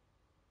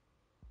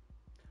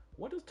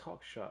 What does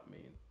talk shop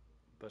mean?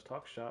 Does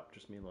talk shop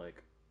just mean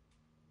like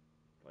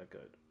a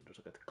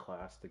just like a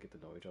class to get to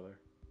know each other?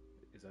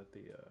 Is that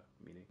the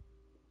meaning?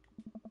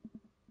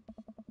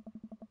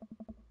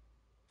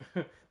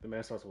 The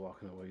man starts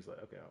walking away. He's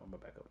like, okay, I'm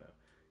gonna back up now.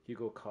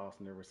 Hugo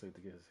coughs nervously to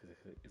get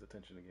his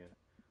attention again.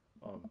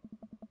 Um,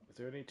 is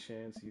there any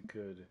chance you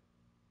could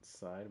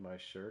sign my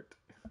shirt?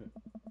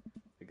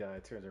 The guy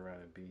turns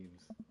around and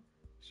beams.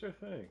 Sure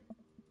thing.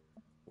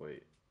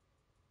 Wait,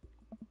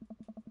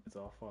 it's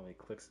all finally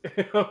clicks.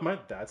 Am I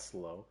that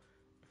slow?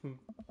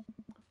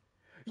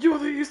 You're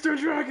the Eastern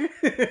Dragon!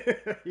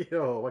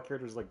 Yo, my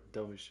character's like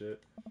dumb as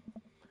shit.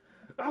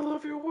 I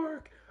love your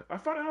work! I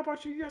found out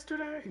about you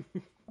yesterday!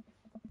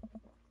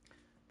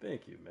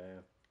 Thank you,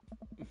 man.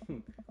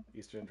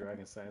 Eastern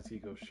Dragon signs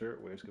Hugo's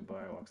shirt, waves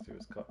goodbye, and walks to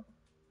his car.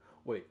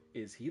 Wait,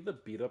 is he the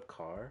beat up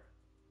car?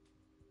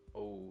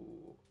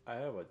 Oh, I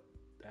have a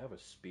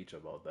speech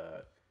about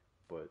that,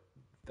 but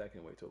that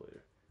can wait till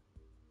later.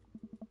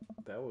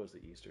 That was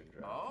the Eastern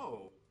Dragon.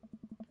 Oh.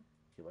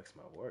 He likes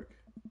my work.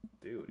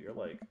 Dude, you're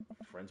like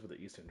friends with the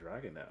Eastern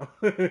Dragon now.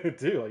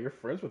 Dude, like, you're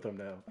friends with him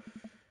now.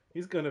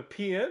 He's gonna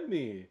PM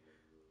me.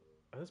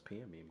 Oh, that's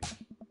PM me.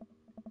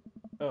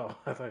 Oh,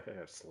 I thought I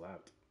got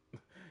slapped.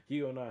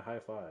 Hugo and I high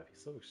five.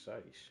 He's so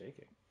excited. He's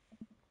shaking.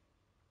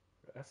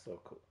 That's so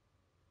cool.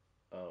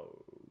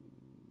 Oh,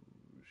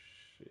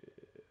 shit.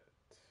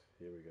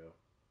 Here we go.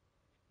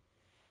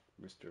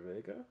 Mr.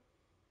 Vega?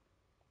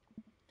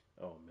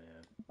 Oh,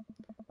 man.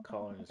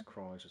 Colin and his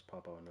cronies just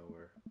pop out of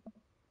nowhere.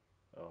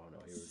 Oh, no,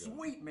 here we go.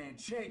 Sweet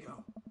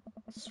Manchego.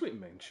 Sweet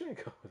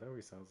Manchenko. That's what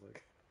he sounds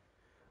like.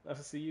 Nice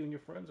to see you and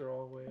your friends are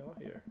all the way out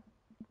here.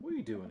 What are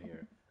you doing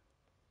here?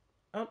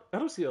 I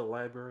don't see a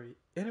library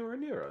anywhere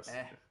near us.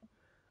 Eh.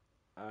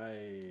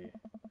 I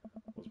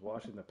was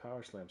watching the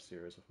Power Slam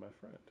series with my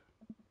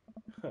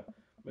friend.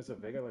 Mr.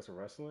 Vega likes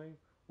wrestling?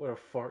 What a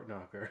fart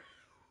knocker.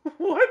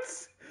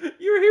 What?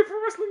 You're here for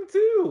wrestling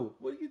too?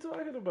 What are you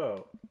talking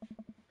about?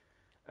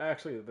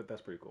 Actually,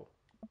 that's pretty cool.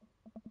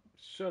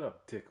 Shut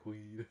up,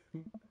 dickweed.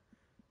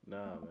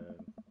 Nah, man.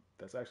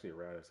 That's actually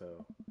rad as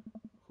hell.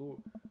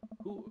 Who,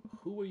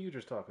 who were you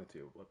just talking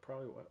to? Well,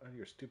 probably one of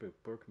your stupid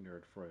book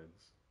nerd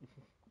friends.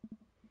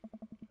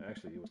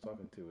 Actually, he was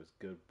talking to his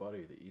good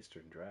buddy, the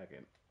Eastern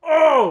Dragon.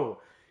 Oh!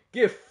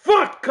 Get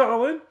fucked,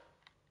 Colin!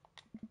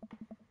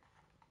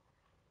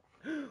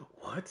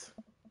 What?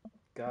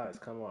 Guys,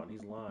 come on,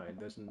 he's lying.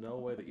 There's no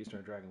way the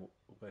Eastern Dragon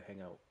would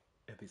hang out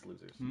with these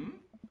losers. Hmm?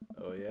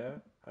 Oh yeah?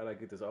 How'd I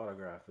get this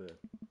autograph then?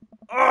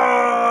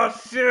 Oh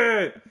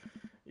shit!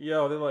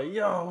 Yo, they're like,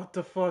 yo, what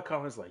the fuck?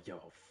 Colin's like,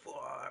 yo,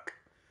 fuck.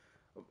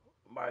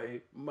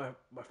 My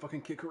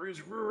fucking kid career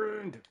is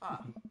ruined.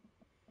 Ah.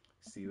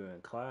 See you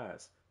in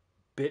class.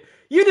 Bit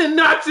You did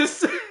not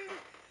just say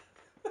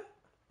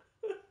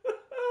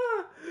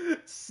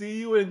see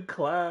you in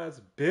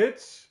class,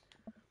 bitch.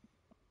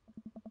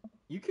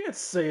 You can't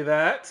say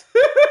that.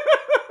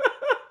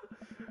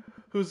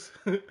 Who's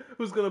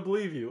gonna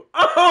believe you?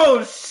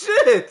 Oh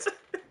shit!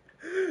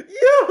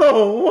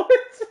 Yo, what?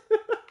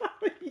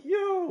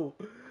 Yo.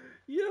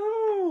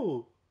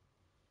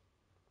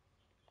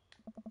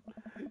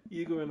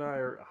 Hugo and I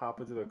are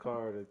hopping to the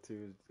car to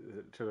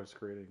each other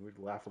screening. We'd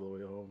laugh all the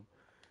way home.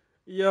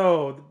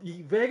 Yo,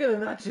 Vega did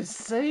not just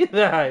say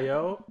that,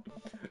 yo.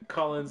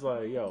 Colin's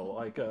like, yo,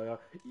 like,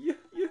 you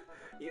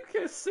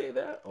can't say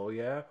that. Oh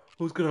yeah,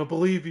 who's gonna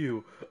believe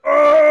you?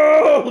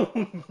 Oh,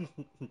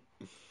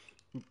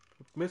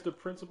 Mr.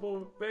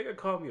 Principal, Vega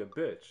called me a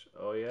bitch.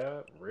 Oh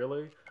yeah,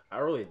 really? I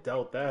really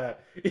doubt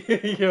that.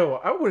 Yo,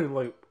 I wouldn't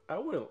like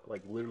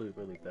literally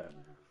believe that.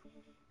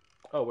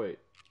 Oh wait,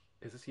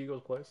 is this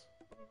Hugo's place?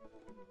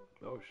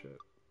 Oh shit,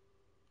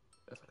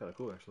 that's kind of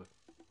cool actually.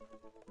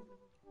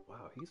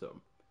 Wow, he's a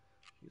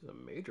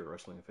major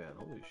wrestling fan.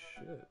 Holy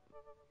shit.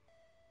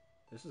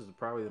 This is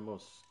probably the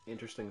most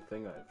interesting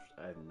thing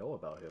I know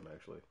about him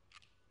actually.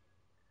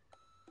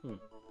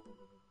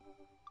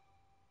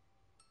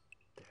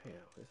 Damn,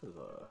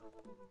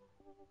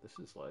 this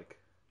is like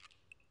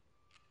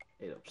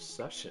an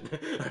obsession.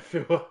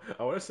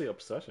 I want to say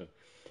obsession.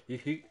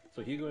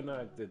 So Hugo and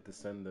I did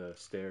descend the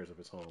stairs of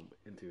his home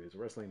into his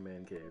wrestling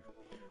man cave,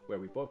 where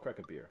we both crack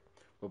a beer.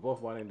 We're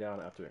both winding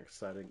down after an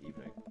exciting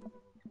evening.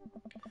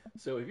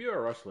 So if you're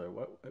a wrestler,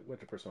 what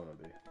would your persona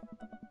be?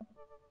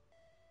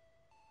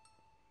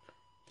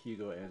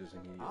 Hugo answers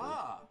immediately.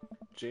 Ah.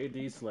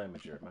 JD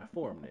Slamager, my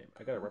forum name.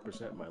 I gotta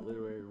represent my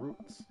literary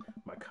roots.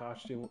 My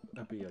costume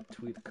would be a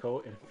tweed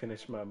coat, and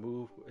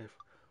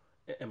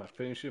my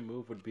finishing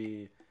move would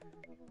be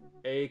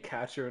a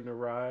catcher in the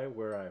rye,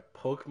 where I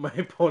poke my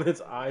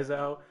opponent's eyes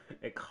out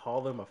and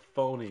call them a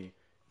phony.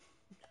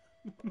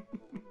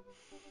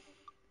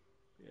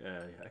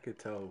 Yeah, I could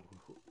tell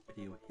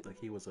he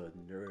was a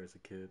nerd as a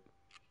kid.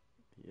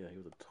 Yeah, he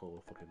was a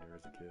total fucking nerd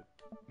as a kid.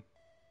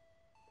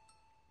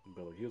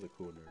 But like, he was a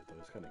cool nerd though.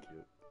 It's kind of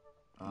cute.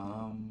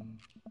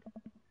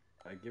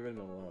 I give it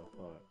a lot of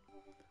thought.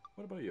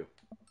 What about you?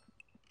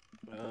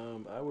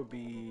 I would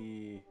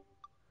be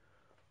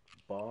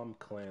Bomb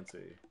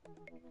Clancy,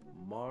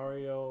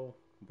 Mario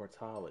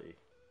Bartali,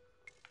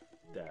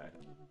 Dad.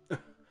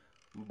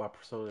 My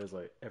persona is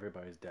like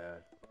everybody's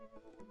dad.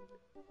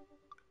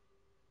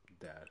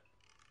 Dad.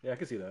 Yeah, I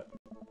can see that.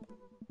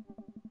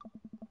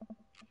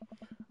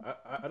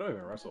 I don't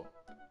even wrestle.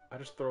 I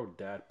just throw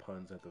dad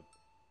puns at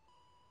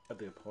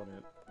the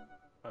opponent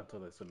until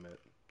they submit.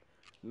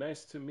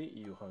 Nice to meet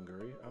you,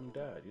 Hungary. I'm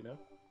Dad, you know?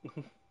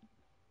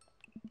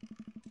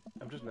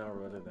 I'm just now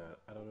realizing that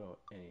I don't know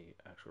any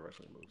actual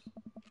wrestling moves.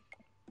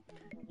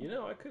 You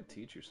know, I could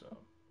teach you some.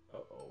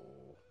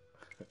 Uh-oh.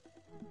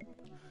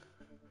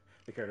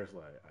 The character's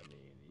like, I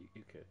mean,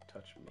 you could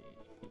touch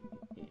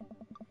me.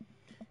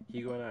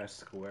 Hugo and I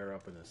square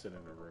up in the center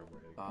of the room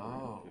where he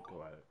could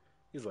go at it.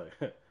 He's like,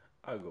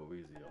 I'll go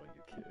easy on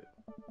you, kid.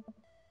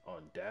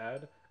 On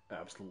Dad?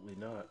 Absolutely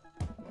not.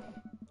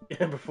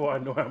 And before I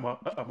know I'm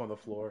on the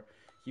floor,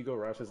 Hugo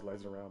wraps his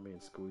legs around me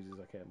and squeezes.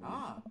 I can't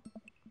move.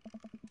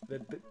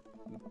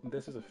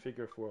 This is a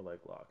figure 4 leg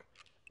lock.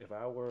 If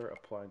I were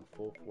applying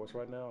full force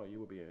right now, you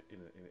would be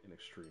in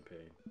extreme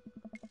pain.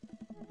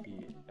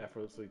 He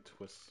effortlessly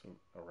twists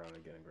around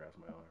again and grabs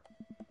my arm.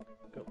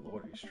 Good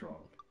lord, he's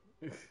strong.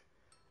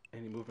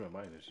 Any movement of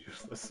mine is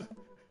useless.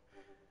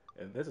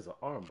 And this is an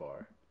arm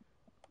bar.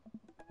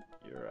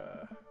 You're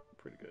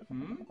pretty good.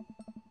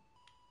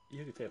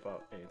 You can tape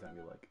out anytime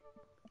you like.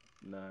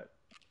 Not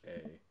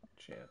a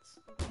chance,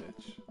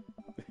 bitch.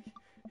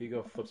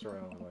 Hugo flips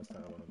around one last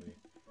time on me.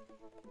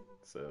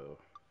 So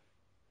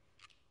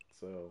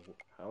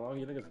how long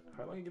you think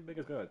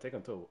it's gonna take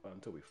until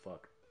we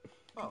fuck?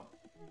 Oh.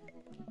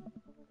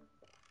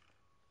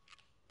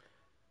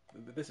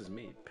 This is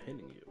me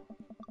pinning you.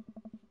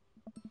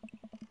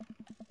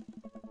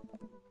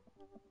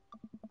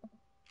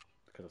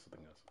 Because of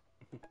something else.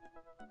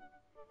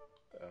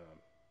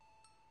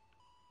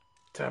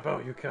 Tap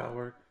out, you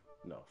coward.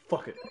 No,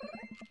 fuck it.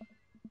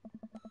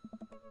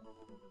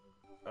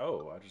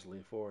 Oh, I just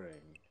lean forward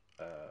and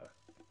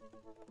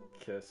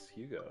kiss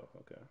Hugo.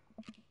 Okay.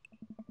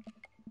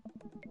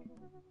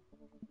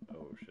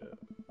 Oh shit.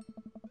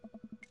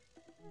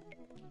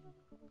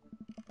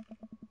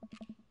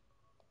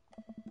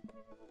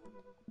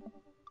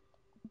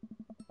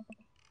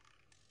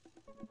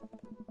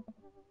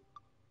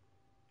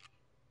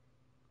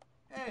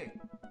 Hey.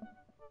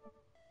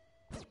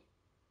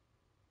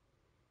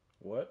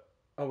 What?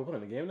 Oh, we're playing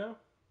the game now?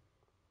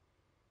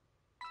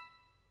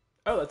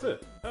 Oh, that's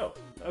it. Oh,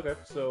 okay.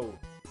 So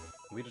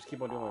we just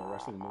keep on doing like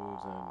wrestling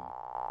moves and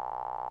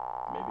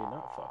maybe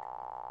not fuck.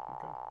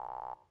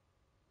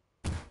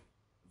 Okay.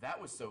 That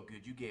was so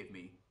good you gave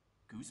me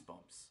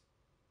goosebumps.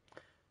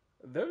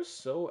 There's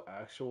so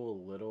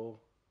actual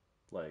little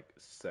like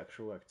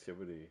sexual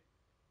activity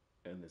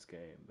in this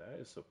game. That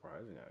is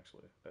surprising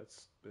actually.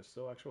 There's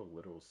so actual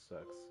literal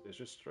sex. It's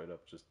just straight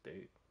up just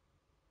date.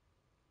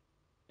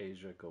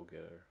 Asia go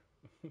getter.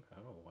 I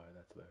don't know why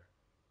that's there.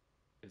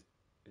 Is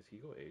is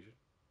Hugo Asian?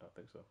 I don't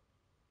think so.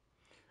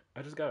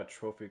 I just got a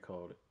trophy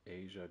called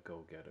Asia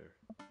Go Getter.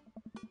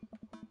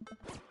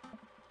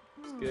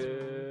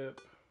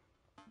 Skip.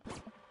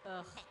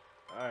 Ugh.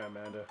 Alright,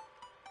 Amanda.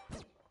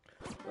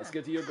 Let's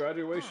get to your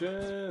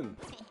graduation.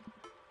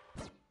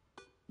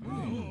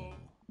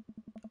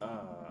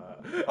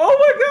 Oh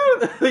my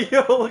god!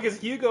 Yo, look,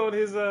 it's Hugo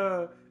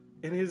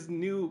in his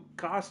new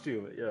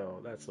costume.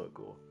 Yo, that's so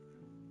cool.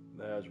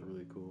 That's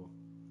really cool.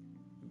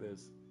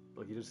 There's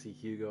like you just see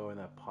Hugo in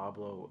that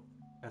Pablo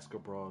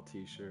Escobar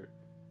t-shirt.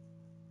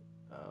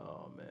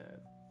 Oh man,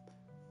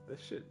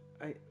 this shit.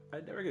 I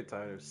never get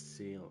tired of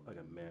seeing like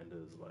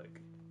Amanda's like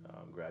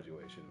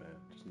graduation, man.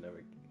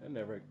 I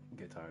never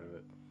get tired of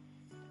it.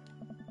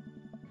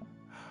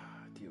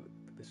 Dude,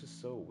 this is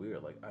so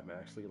weird. Like I'm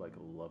actually like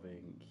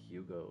loving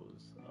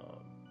Hugo's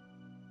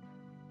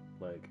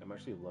I'm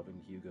actually loving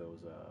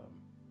Hugo's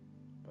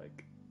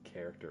like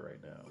character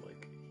right now.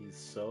 Like he's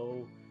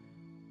so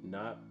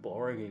not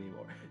boring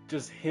anymore.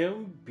 Just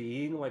him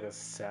being like a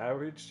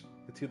savage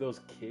to those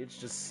kids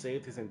just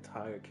saved his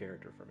entire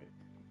character for me.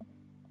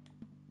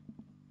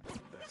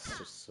 That's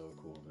just so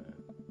cool, man.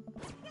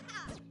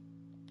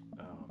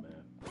 Oh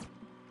man.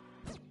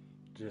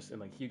 Just and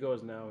like Hugo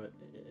is now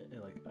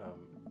in like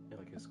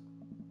his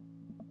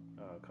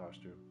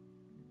costume.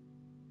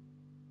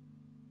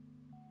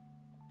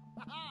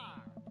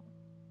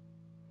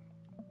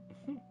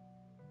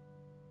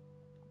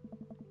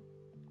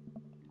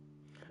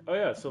 Oh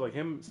yeah, so like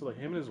him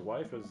and his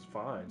wife is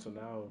fine. So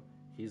now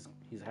he's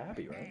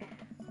happy, right?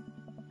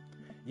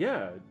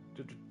 Yeah,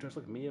 just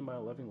like me and my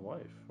loving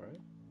wife, right?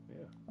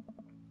 Yeah,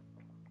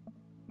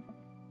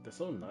 that's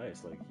so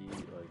nice. Like him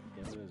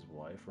and his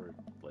wife are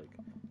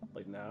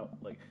like now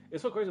like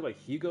it's so crazy. Like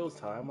Hugo's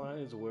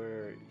timeline is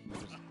where he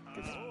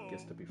just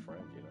gets to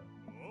befriend, you know.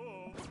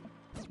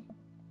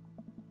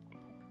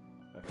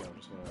 Okay, I'm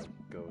just gonna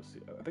go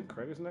see. I think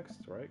Craig is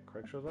next, right?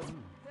 Craig shows up.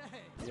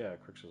 Yeah,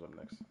 Craig shows up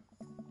next.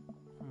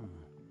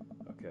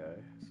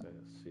 Okay, so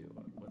let's see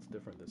what's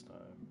different this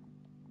time.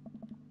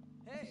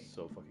 Hey.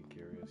 So fucking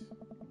curious.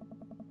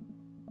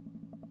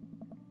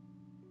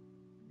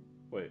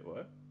 Wait,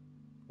 what?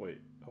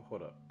 Wait, oh,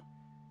 hold up.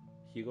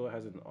 Hugo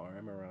has an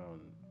arm around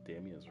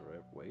Damien's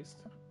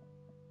waist?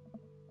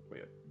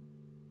 Wait.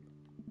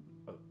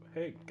 Oh,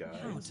 hey, guys.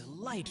 How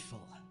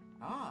delightful.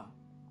 Ah,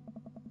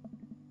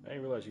 I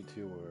didn't realize you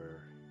two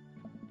were...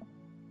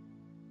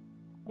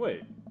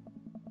 Wait.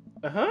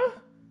 Uh-huh?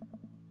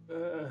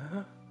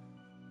 Uh-huh.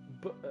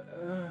 But,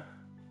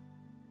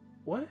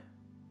 What?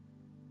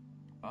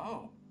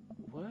 oh.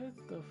 What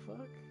the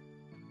fuck?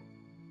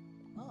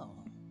 Oh.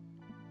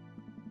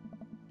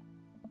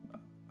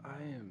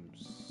 I am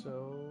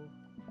so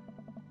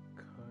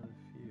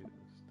confused.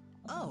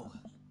 Oh.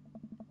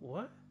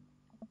 What?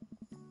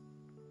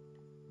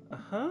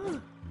 Uh-huh?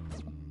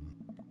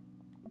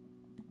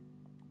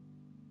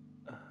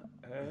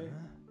 Hey?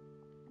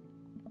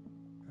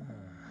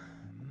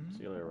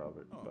 See you later,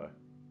 Robert. Bye.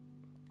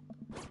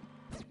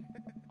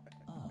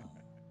 Oh.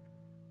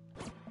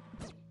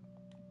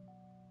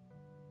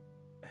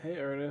 Hey,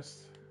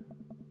 Ernest.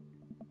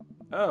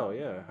 Oh,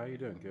 yeah. How you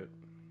doing? Good.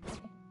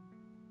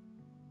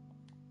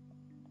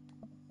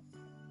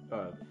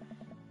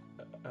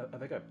 I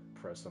think I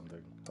pressed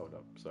something. Hold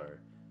up. Sorry.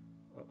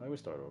 Let me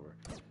start over.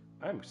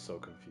 I'm so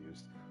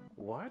confused.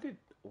 Why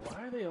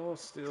are they all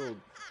still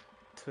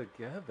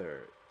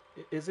together?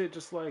 Is it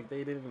just like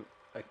they didn't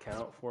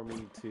account for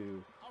me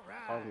to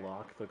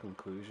unlock the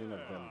conclusion of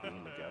them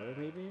being together,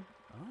 maybe?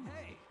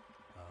 Hey.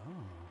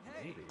 Oh.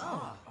 Hey. Maybe.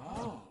 Ah,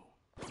 oh.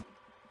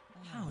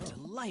 How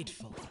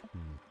delightful.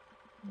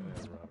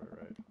 Robert,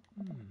 right?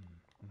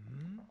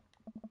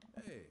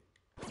 Hey.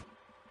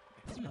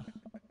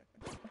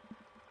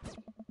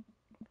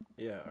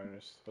 Yeah,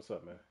 Ernest. What's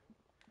up, man?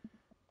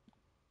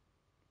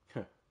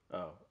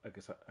 Oh, I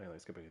guess I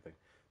like skip anything.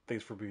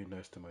 Thanks for being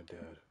nice to my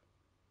dad.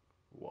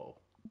 Whoa.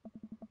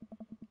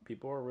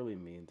 People are really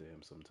mean to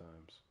him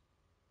sometimes.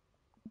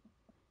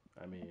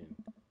 I mean,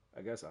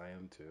 I guess I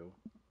am too,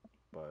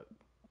 but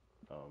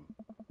um,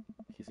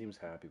 he seems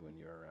happy when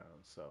you're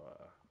around, so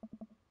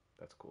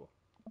that's cool.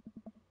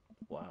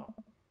 Wow.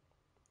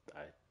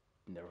 I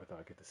never thought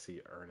I'd get to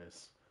see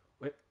Ernest.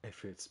 What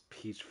if it's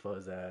peach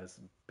fuzz ass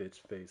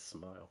bitch face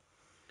smile?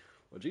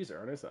 Well, geez,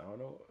 Ernest, I don't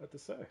know what to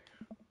say.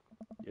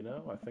 You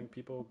know, I think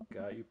people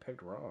got you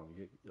picked wrong.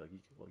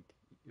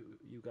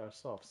 You got a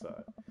soft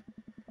side.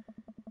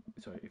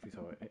 So if you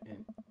told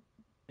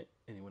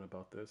anyone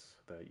about this,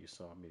 that you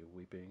saw me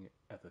weeping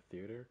at the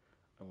theater,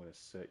 I'm gonna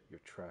set your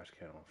trash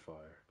can on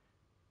fire.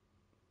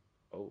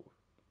 Oh,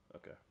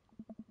 okay.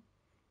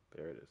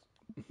 There it is.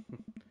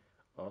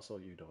 Also,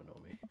 you don't know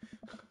me.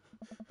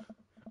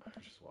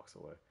 Just walks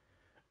away.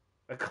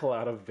 A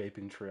cloud of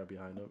vaping trail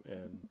behind him,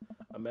 and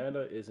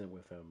Amanda isn't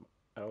with him.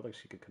 I don't think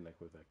she could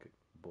connect with that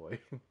boy.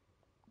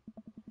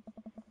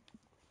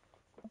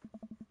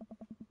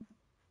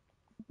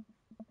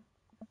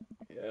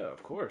 Yeah,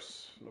 of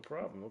course. No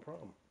problem, no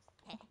problem.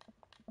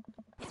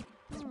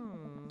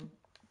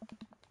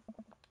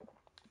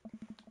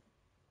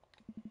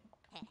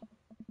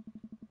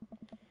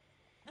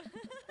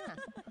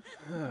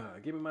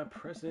 Give me my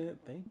present.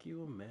 Thank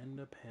you,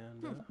 Amanda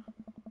Panda.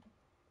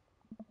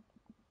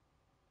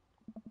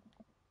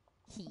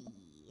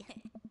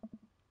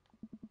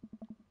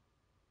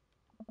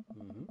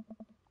 Mm-hmm.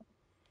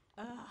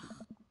 Ugh.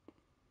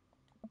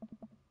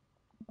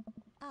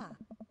 Ah.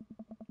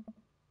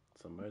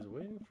 Somebody's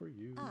waiting for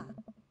you. Ah.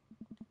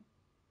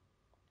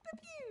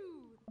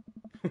 Pew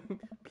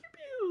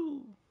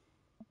pew.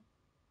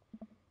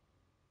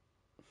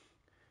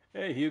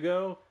 Hey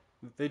Hugo,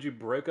 did you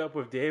break up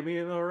with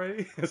Damien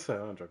already? So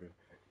I'm joking.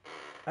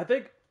 I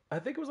think I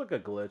think it was like a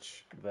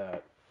glitch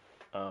that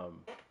oh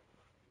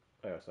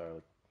sorry,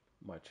 like,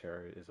 my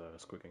chair is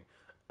squeaking.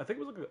 I think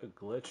it was like a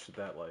glitch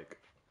that like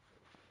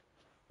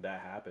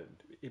that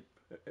happened.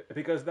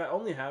 Because that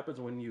only happens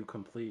when you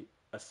complete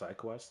a side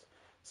quest.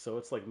 So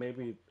it's like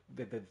maybe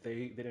they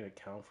didn't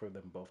account for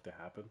them both to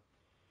happen.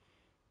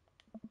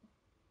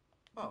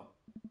 Oh,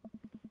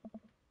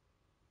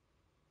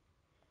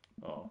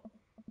 Oh.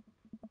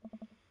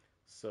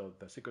 So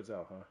the secret's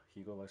out, huh?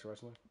 Hugo likes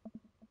wrestling?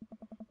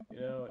 You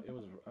know,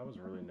 I was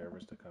really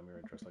nervous to come here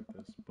and dress like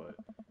this, but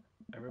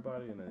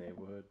everybody in the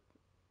neighborhood,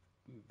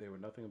 they were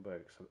nothing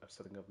but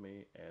accepting of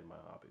me and my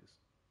hobbies.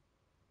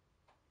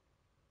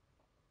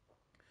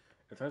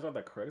 It turns out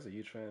that Craig's a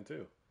huge fan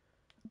too.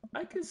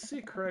 I could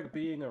see Craig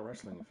being a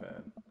wrestling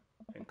fan.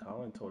 And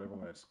Colin told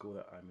everyone at school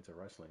that I'm into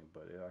wrestling,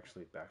 but it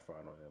actually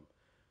backfired on him.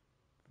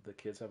 The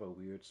kids have a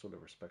weird sort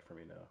of respect for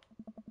me now.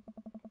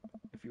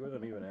 A few of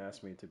them even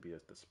asked me to be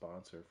the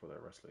sponsor for their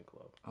wrestling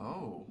club.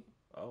 oh.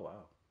 Oh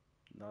wow,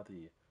 not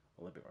the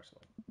Olympic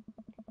wrestling.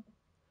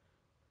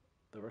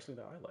 The wrestling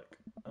that I like.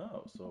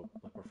 Oh, so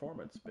like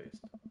performance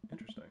based.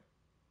 Interesting.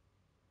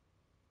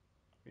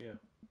 Yeah.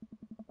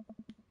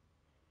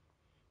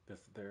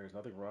 There's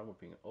nothing wrong with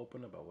being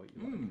open about what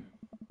you like. Hmm.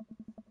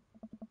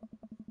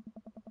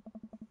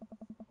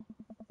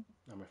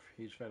 I'm a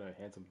huge fan of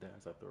handsome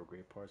dads that throw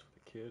great parts for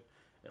the kid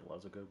and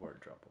loves a good word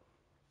trouble.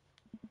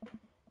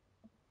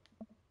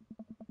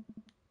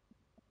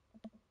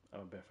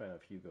 I'm a big fan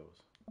of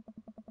Hugo's.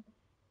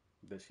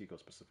 This Hugo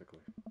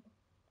specifically.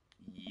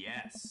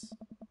 Yes.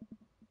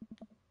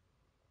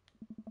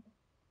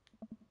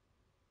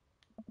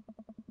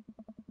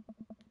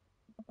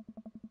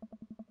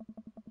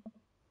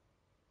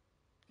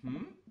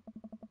 Hmm?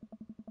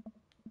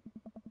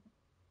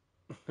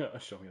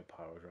 Show me a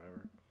power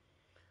driver.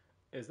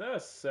 Is that a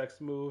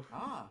sex move?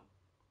 Ah.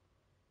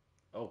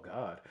 Oh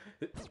God.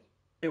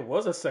 It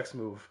was a sex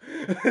move.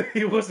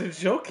 He wasn't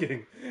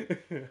joking.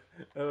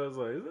 I was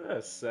like, is that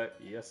a sex?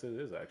 Yes, it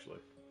is actually.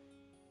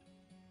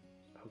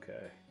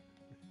 Okay.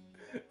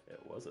 It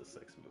was a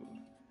sex move.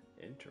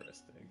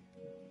 Interesting.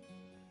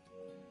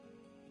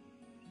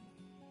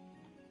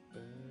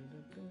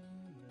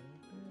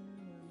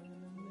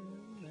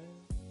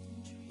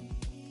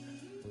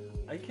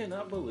 I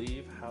cannot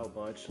believe how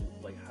much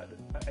like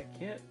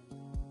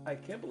I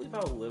can't believe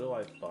how little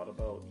I thought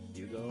about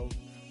Hugo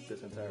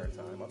this entire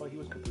time. I thought he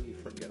was completely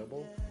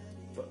forgettable,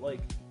 but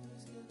like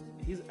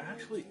he's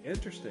actually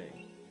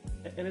interesting,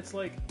 and it's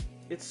like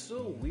it's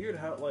so weird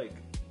how like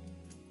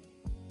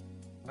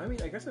I mean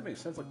I guess it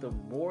makes sense. Like the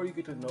more you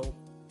get to know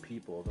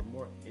people, the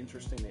more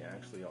interesting they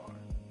actually are.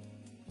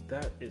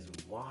 That is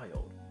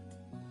wild.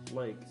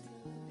 Like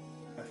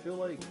I feel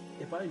like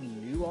if I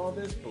knew all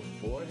this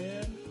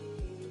beforehand,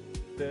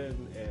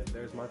 then and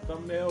there's my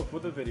thumbnail for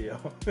the video.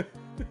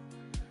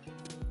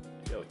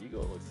 Yo,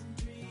 Hugo looks.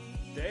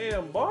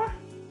 Damn, boy!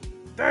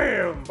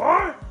 Damn,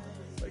 boy!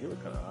 Like, he look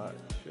kind of hot.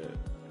 Shit.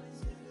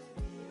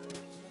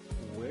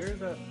 Where's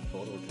that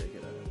photo taken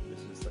at?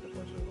 It's just like a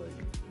bunch of, like,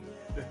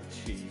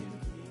 cheese,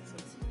 meats,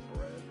 and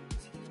bread.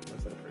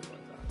 Looks like a pretty fun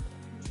time.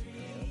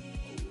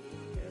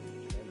 And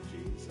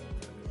cheese.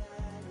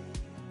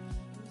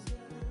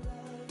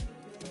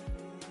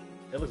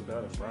 It looks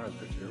better than Brian's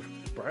picture.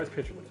 Brian's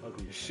picture looked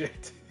ugly as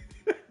shit.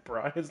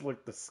 Brian's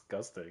looked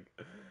disgusting.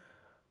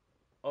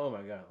 Oh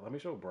my god, let me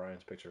show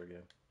Brian's picture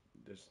again.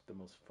 It's the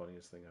most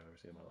funniest thing I've ever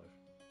seen in my life.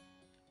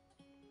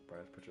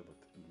 Brian's picture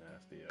looked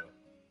nasty,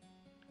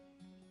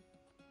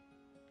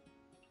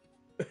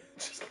 yo.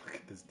 Just look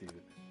at this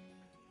dude.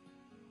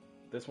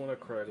 This one of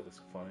Craig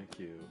looks fun and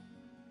cute.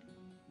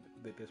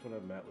 This one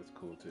of Matt looks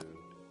cool too.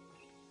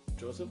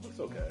 Joseph looks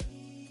okay.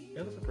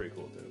 It looks pretty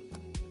cool too.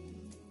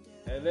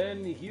 And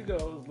then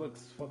Hugo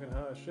looks fucking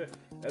hot as shit.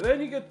 And then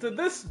you get to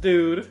this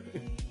dude.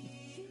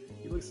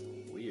 He looks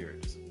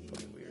weird. Just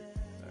fucking weird.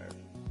 Alright.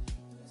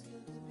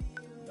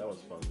 That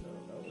was fun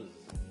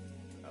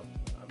though.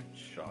 I'm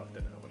shocked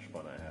at how much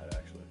fun I had,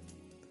 actually.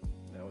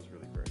 That was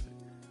really crazy.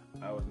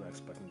 I was not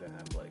expecting to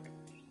have, like,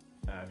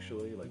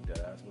 actually, like,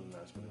 deadass was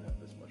not expecting to have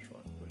this much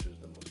fun, which is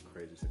the most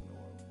craziest thing in the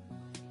world.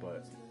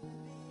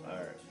 But,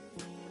 alright.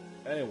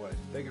 Anyway,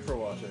 thank you for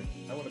watching.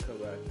 I want to come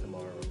back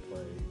tomorrow and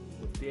play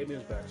with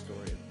Damien's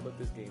backstory and put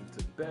this game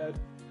to bed.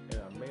 And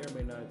I may or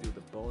may not do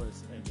the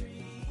bonus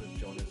ending with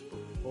Jonas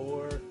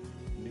before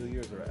New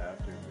Year's or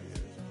after New Year's.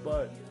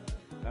 But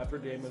after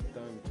Damien's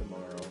done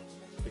tomorrow,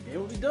 the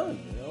game will be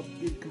done. And I'll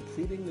be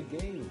completing the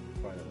game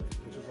finally,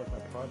 which is like my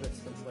project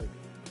since like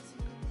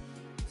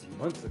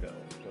months ago.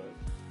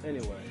 But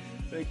anyway,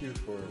 thank you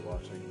for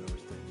watching. Whoever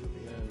stayed to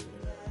the end.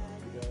 And I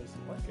hope you guys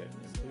like it.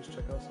 And please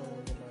check out some of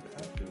my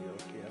past videos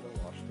if you haven't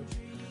watched them.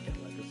 And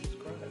like and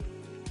subscribe.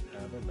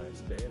 Have a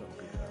nice day, and I'll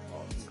be